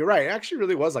 You're right. It actually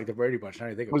really was like the Brady Bunch. Now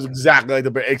you think It was about exactly like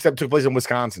the except took place in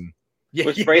Wisconsin. Yeah,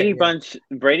 Was Brady Bunch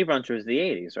was the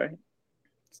 80s, right?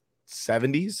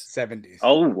 70s? 70s.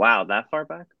 Oh, wow. That far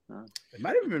back? Oh. It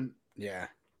might have been, yeah.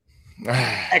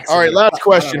 All right, last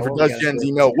question for Does Gen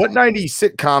Z Know? What 90s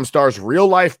sitcom stars real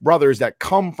life brothers that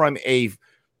come from a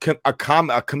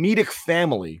comedic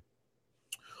family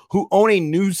who own a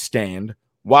newsstand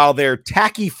while their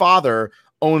tacky father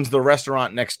owns the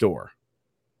restaurant next door?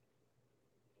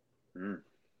 This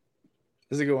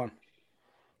is a good one.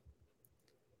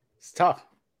 It's tough.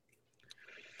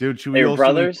 Dude, should They were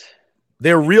brothers?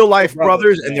 They're real life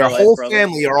brothers, and their Real life whole brothers.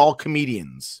 family are all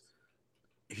comedians.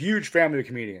 Huge family of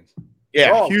comedians. Yeah,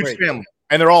 They're all huge great. family.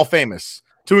 And they're all famous,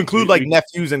 to include like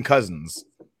nephews and cousins.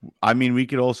 I mean, we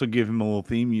could also give him a little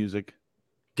theme music.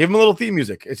 Give him a little theme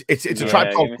music. It's a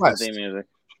Tribe Called give me some Quest. theme music.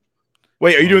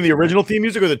 Wait, are you doing the original theme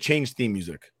music or the changed theme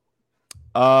music?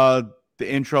 The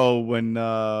intro when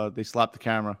they slap the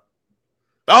camera.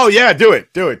 Oh yeah, do it.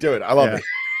 I love it.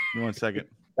 1 second.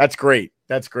 That's great.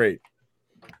 Because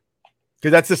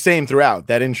that's the same throughout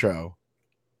that intro.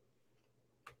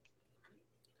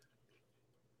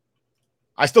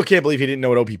 I still can't believe he didn't know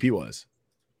what OPP was.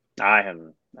 I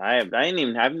haven't. I've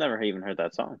never even heard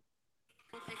that song.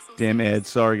 Damn Ed.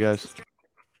 Sorry, guys.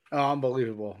 Oh,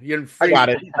 unbelievable. I got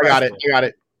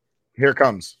it. Here it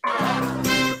comes.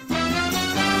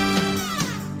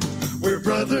 We're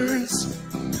brothers.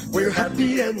 We're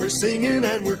happy and we're singing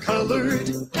and we're colored.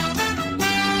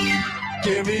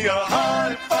 Give me a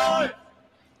high five.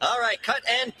 All right, cut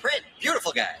and print.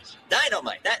 Beautiful, guys.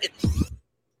 Dynamite. That is.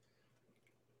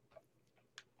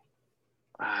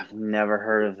 I've never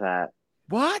heard of that.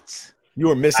 What? You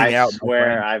were missing out. I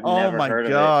swear, I've never heard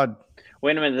of it. Oh my god.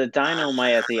 Wait a minute, the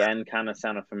dynamite at the end kind of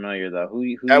sounded familiar though. Who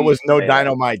That was used to no say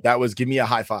dynamite. That was give me a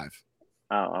high five.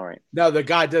 that? Oh, all right. No, the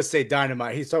guy does say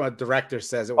dynamite. He's talking about the director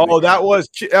says it. Oh, that was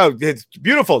it's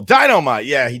beautiful. Dynamite.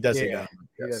 Yeah, he does say that.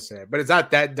 He does say it. But it's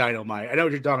not that dynamite. I know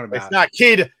what you're talking about. It's not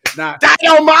kid. It's not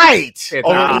Dynamite. It's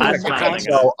Oh, not. that's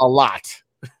so a lot.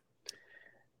 All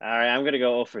right, I'm gonna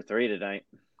go 0 for 3 tonight.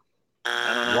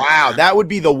 I don't know. Wow, that would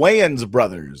be the Wayans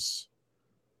brothers.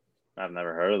 I've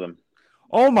never heard of them.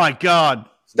 Oh my god.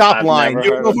 Stop I've lying. never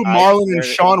You don't heard know of- who I Marlon and swear to-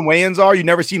 Sean Wayans are? You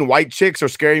never seen White Chicks or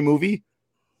Scary Movie?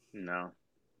 No.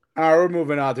 All right, we're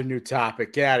moving on to a new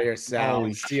topic. Get out of here, Sal.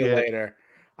 Holy See you shit. later.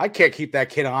 I can't keep that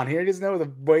kid on here. He doesn't know who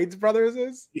the Wayne's brothers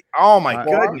is. Oh my I-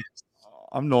 goodness.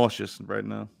 I'm nauseous right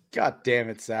now. God damn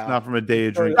it, Sal. Not from a day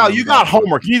of drinking. No, you got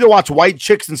homework. You need to watch White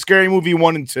Chicks and Scary Movie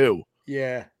 1 and 2.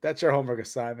 Yeah, that's your homework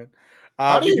assignment.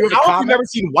 How We do have a have you comment. never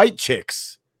seen White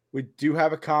Chicks? We do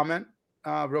have a comment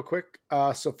real quick.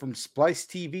 So from Splice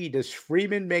TV, does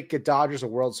Freeman make the Dodgers a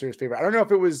World Series favorite? I don't know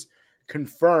if it was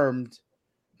confirmed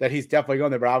that he's definitely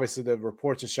going there, but obviously the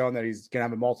reports are showing that he's going to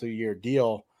have a multi-year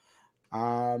deal.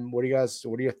 What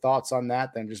are your thoughts on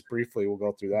that? Then just briefly, we'll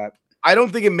go through that. I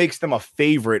don't think it makes them a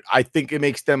favorite. I think it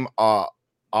makes them a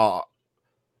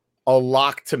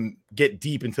lock to get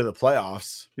deep into the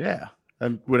playoffs. Yeah,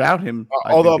 And without him,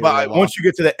 although once you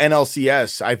get to the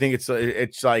NLCS, I think it's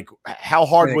like how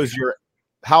hard was your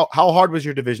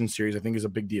division series? I think is a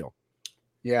big deal.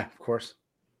 Yeah, of course.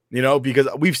 Because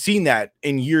we've seen that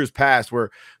in years past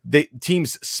where the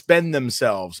teams spend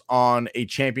themselves on a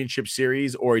championship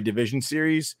series or a division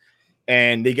series,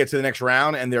 and they get to the next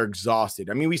round and they're exhausted.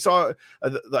 I mean, we saw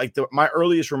my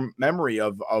earliest memory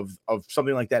of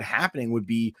something like that happening would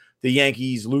be the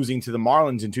Yankees losing to the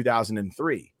Marlins in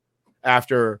 2003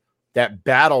 after that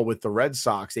battle with the Red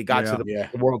Sox. They got to the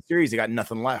World Series, they got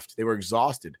nothing left. They were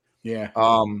exhausted. Yeah.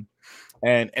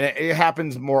 And it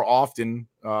happens more often.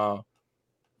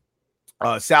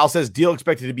 Sal says deal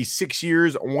expected to be 6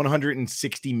 years,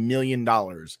 $160 million.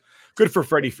 Good for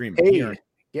Freddie Freeman.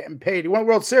 Getting paid. He won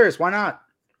World Series. Why not?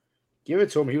 Give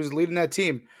it to him. He was leading that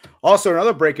team. Also,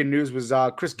 another breaking news was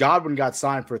Chris Godwin got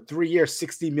signed for 3 years,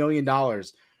 $60 million,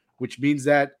 which means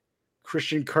that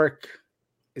Christian Kirk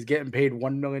is getting paid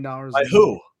 $1 million. By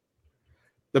who?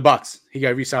 The Bucks. He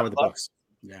got re-signed with the Bucks.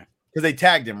 Yeah. Because they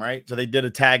tagged him, right? So they did a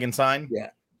tag and sign?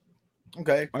 Yeah.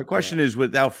 Okay. My question is,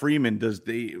 without Freeman,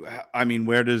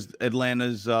 where does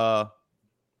Atlanta's odds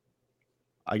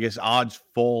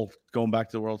fall going back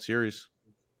to the World Series?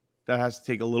 That has to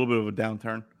take a little bit of a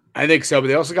downturn. I think so, but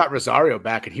they also got Rosario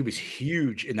back, and he was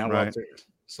huge in that World Series.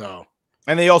 So,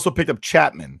 and they also picked up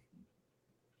Chapman.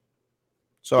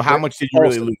 So how much did you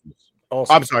really lose?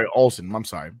 Olsen. I'm sorry, Olsen. I'm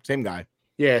sorry, same guy.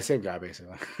 Yeah, same guy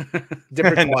basically.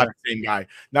 Different Not the same guy.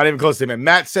 Not even close to him.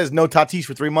 Matt says no Tatis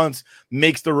for 3 months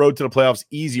makes the road to the playoffs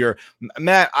easier.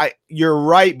 Matt, you're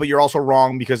right, but you're also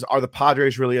wrong because are the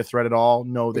Padres really a threat at all?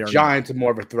 No, they're the Giants are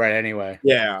more of a threat anyway.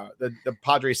 Yeah, the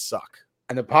Padres suck.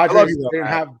 And the Padres didn't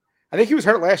have. I think he was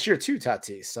hurt last year too,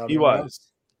 Tatis. So he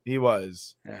was. He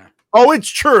was. Yeah. Oh, it's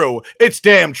true. It's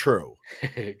damn true.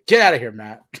 Get out of here,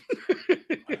 Matt.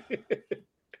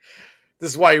 This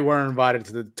is why you weren't invited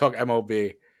to the Talk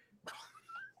MLB.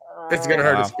 It's gonna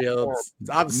hurt his feelings.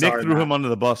 I'm sorry. Nick threw him under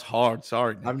the bus hard.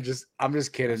 Sorry, Nick. I'm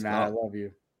just kidding, Matt. I love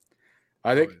you.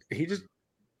 I think he just.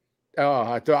 Oh,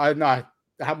 I thought my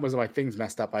things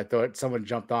messed up. I thought someone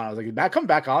jumped on. I was like, Matt, come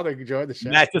back on. They enjoy the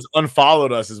show. Matt just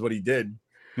unfollowed us, is what he did.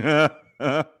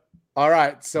 All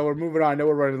right, so we're moving on. I know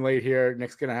we're running late here.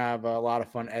 Nick's gonna have a lot of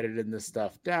fun editing this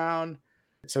stuff down.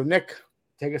 So Nick,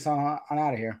 take us on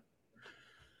out of here.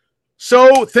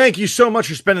 So thank you so much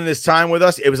for spending this time with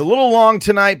us. It was a little long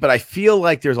tonight, but I feel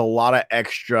like there's a lot of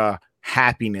extra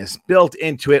happiness built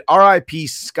into it. RIP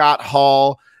Scott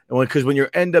Hall. And because when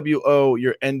you're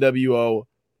NWO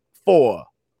for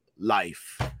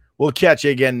life. We'll catch you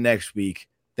again next week.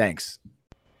 Thanks.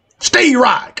 Stay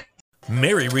rock.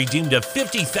 Mary redeemed a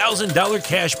 $50,000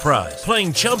 cash prize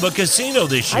playing Chumba Casino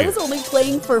this year. I was only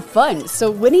playing for fun,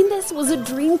 so winning this was a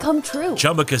dream come true.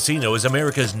 Chumba Casino is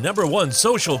America's #1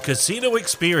 social casino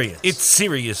experience. It's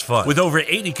serious fun. With over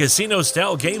 80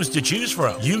 casino-style games to choose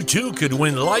from, you too could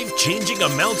win life-changing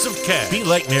amounts of cash. Be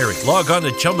like Mary. Log on to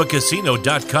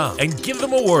ChumbaCasino.com and give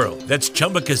them a whirl. That's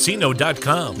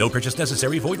ChumbaCasino.com. No purchase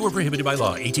necessary. Void where prohibited by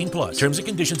law. 18+. Terms and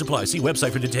conditions apply. See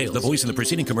website for details. The voice in the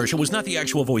preceding commercial was not the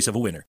actual voice of a winner.